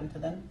what happened to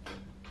them?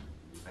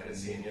 I didn't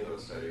see any of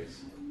those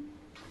studies.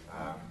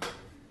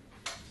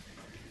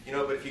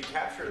 But if you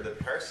capture the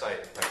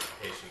parasite-infected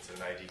patients in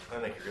an ID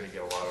clinic, you're going to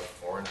get a lot of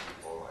foreign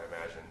people, I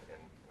imagine.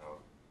 And,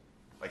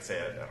 like say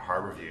at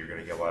Harborview, you're going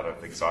to get a lot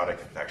of exotic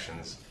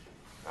infections.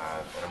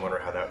 And I'm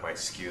wondering how that might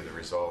skew the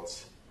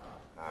results.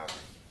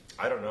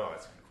 I don't know.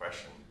 That's a good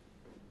question.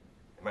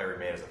 It might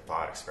remain as a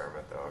thought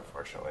experiment, though,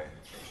 unfortunately.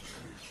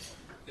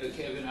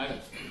 Kevin,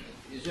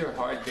 is there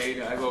hard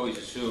data? I've always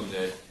assumed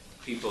that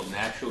people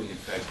naturally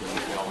infected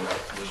with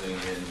illness living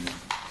in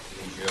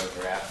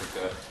Asia or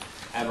Africa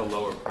have a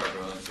lower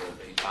prevalence of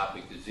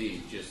atopic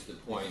disease. Just the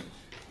point,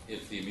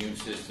 if the immune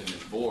system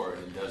is bored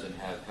and doesn't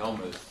have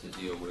helmets to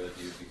deal with,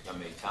 you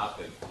become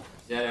atopic.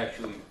 Is that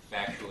actually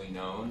factually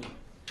known?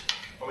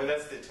 I mean,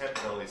 that's the attempt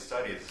in all these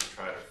studies to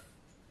try to.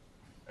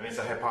 I mean, it's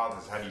a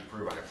hypothesis. How do you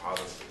prove a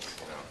hypothesis?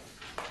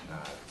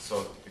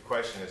 So the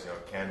question is,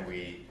 can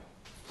we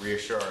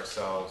reassure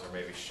ourselves, or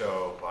maybe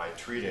show by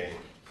treating?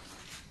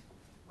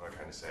 What am I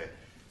trying to say?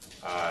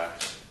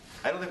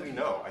 I don't think we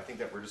know. I think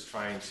that we're just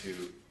trying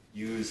to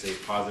use a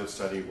positive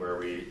study where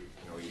we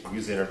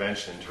use the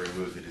intervention to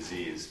remove the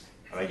disease.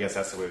 And I guess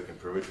that's the way we can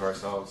prove it to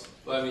ourselves.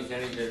 Well, I mean, it's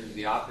anything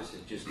the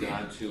opposite. Just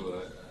gone to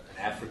an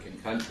African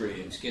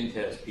country and skin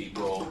test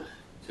people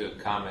to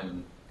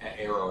common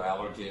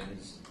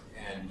aeroallergens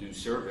and do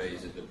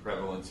surveys of the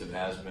prevalence of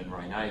asthma and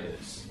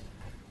rhinitis.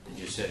 And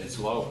you said it's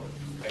lower.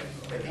 I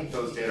think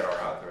those data are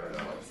out there, though.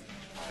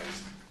 I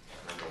just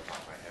remember off the top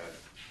of my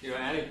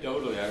head.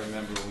 Anecdotally, I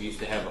remember when we used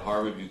to have a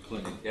Harborview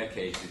clinic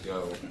decades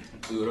ago.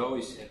 We would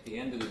always, at the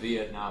end of the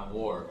Vietnam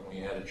War, when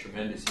we had a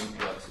tremendous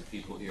influx of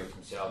people here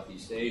from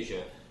Southeast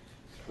Asia,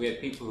 we had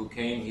people who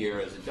came here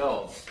as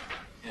adults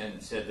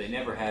and said they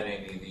never had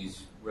any of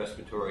these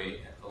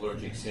respiratory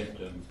allergic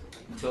symptoms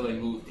until they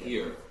moved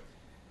here.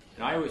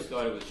 And I always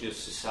thought it was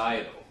just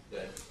societal,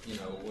 that,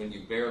 when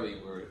you barely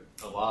were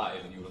alive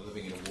and you were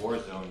living in a war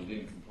zone, you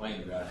didn't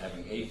complain about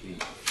having hay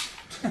fever.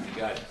 When you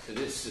got to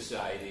this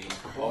society,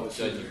 all of a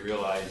sudden you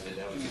realized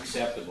that was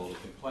acceptable to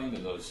complain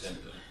of those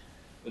symptoms.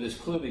 But there's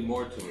clearly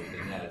more to it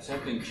than that.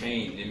 Something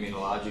changed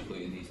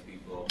immunologically in these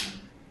people,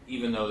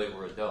 even though they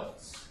were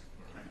adults.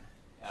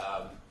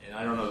 And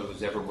I don't know if it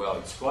was ever well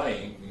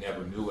explained. We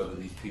never knew whether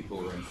these people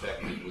were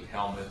infected with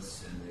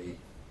helmets, and they,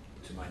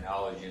 to my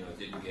knowledge,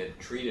 didn't get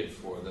treated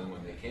for them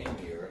when they came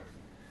here.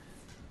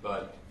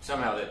 But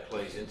somehow that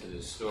plays into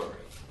this story.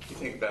 You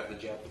think about the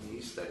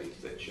Japanese studies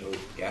that showed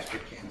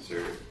gastric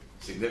cancer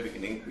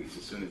significant increase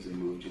as soon as they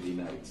moved to the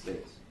United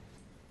States.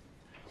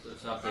 So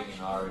something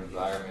in our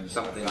environment,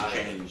 Something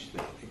changed.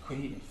 They quit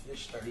eating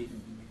fish, start eating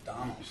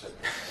McDonald's.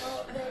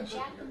 Well, the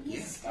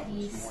Japanese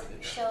studies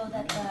show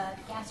that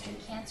the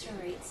gastric cancer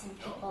rates in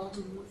people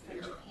who move from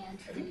Japan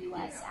to the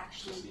U.S.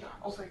 actually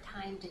over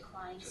time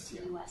declines to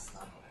U.S.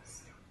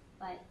 levels.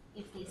 But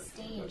if they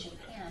stay in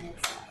Japan,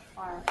 it's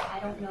far, I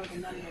don't know the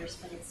numbers,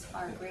 but it's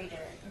far greater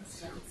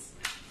incidence.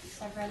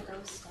 So I've read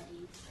those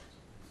studies.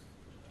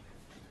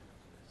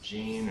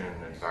 Gene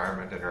and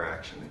environment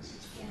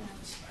interactions. Yeah.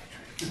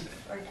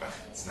 Or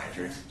It's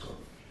nitrogen.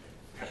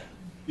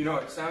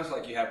 It sounds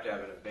like you have to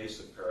have an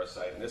invasive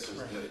parasite, and this is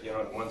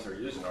the ones they're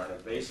using aren't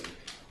invasive.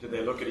 Do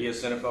they look at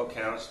eosinophil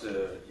counts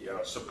to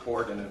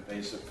support an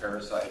invasive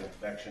parasite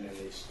infection in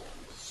these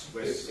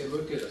Swiss? They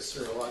look at a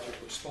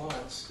serologic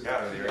response.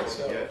 Yeah, they're able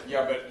to get.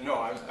 Yeah, but no,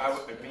 I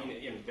would mean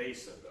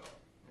invasive though.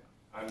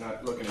 I'm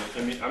not looking at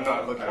antibodies. I'm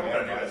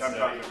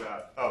talking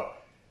about. Oh,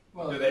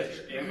 Do they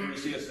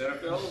increase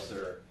eosinophils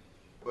or?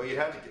 well, you'd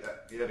have to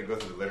go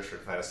through the literature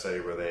to find a study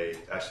where they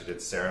actually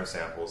did serum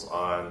samples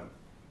on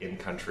in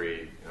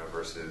country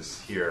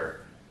versus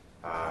here.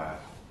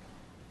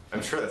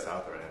 I'm sure that's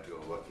out there. I'd have to go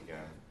look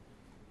again.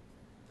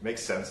 It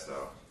makes sense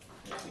though.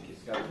 I think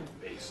it's got to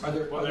be basic. Are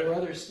there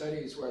other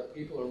studies where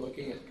people are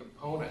looking at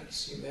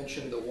components? You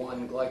mentioned the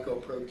one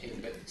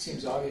glycoprotein, but it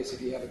seems obvious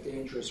if you have a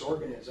dangerous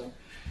organism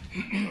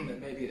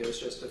that maybe there's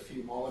just a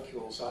few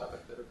molecules out of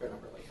it that are going to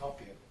really help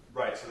you.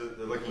 Right. So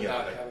they're looking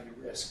without at having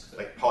a risk.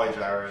 like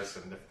polygyrus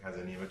and different kinds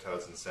of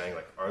nematodes and saying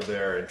like, are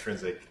there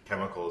intrinsic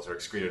chemicals or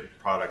excreted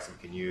products that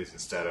we can use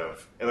instead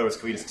of? In other words,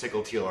 can we just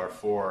tickle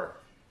TLR4 or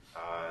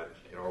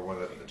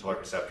one of the toll-like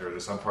receptors or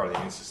some part of the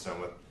immune system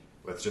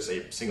with just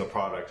a single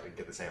product and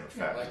get the same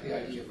effect? Like the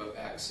idea of a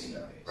vaccine.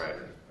 Right.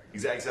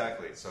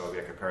 Exactly. So it'd be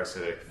like a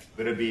parasitic,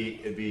 but it'd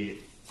be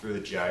through the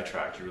GI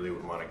tract. You really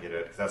would want to get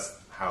it. 'Cause that's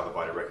how the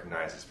body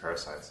recognizes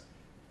parasites.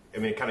 I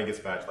mean, it kind of gets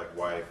back to like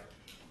why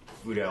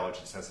food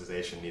allergen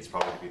sensitization needs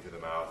probably to be through the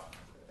mouth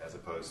as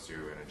opposed to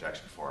an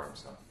injection form.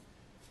 So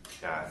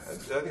yeah, I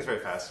think it's very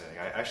fascinating.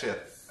 I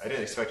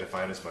didn't expect to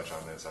find as much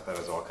on this. I thought it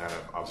was all kind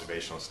of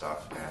observational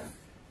stuff.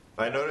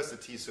 But I noticed the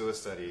T-SUA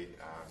study,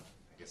 I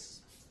guess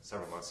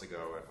several months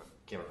ago, it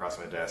came across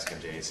my desk in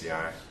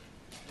JACI.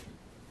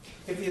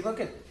 If you look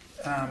at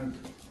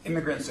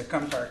immigrants that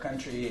come to our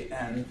country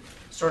and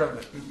sort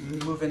of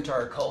move into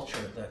our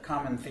culture, the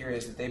common theory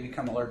is that they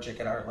become allergic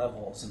at our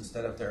levels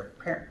instead of their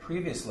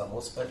previous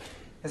levels. But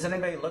has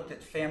anybody looked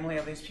at family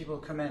of these people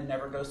who come in and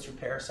never goes through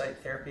parasite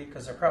therapy?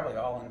 Because they're probably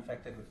all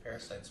infected with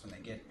parasites when they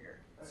get here.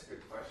 That's a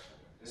good question.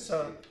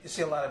 So you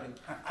see a lot of,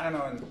 I don't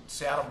know in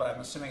Seattle, but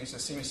I'm assuming it's the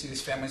same. You see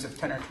these families of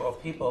 10 or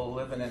 12 people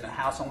living in a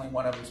house, only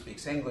one of them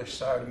speaks English,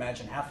 so I would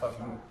imagine half of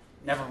them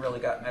never really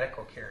got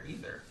medical care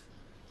either.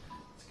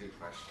 That's a good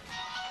question.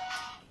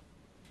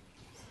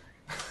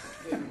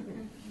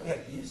 Yeah,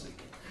 music.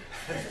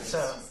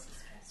 So,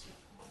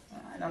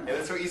 I don't know. And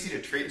it's so easy to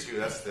treat too.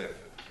 That's the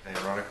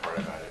ironic part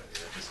about it.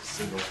 Just a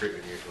single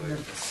treatment usually.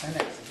 There's the Senate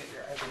to get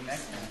your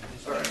ivermectin.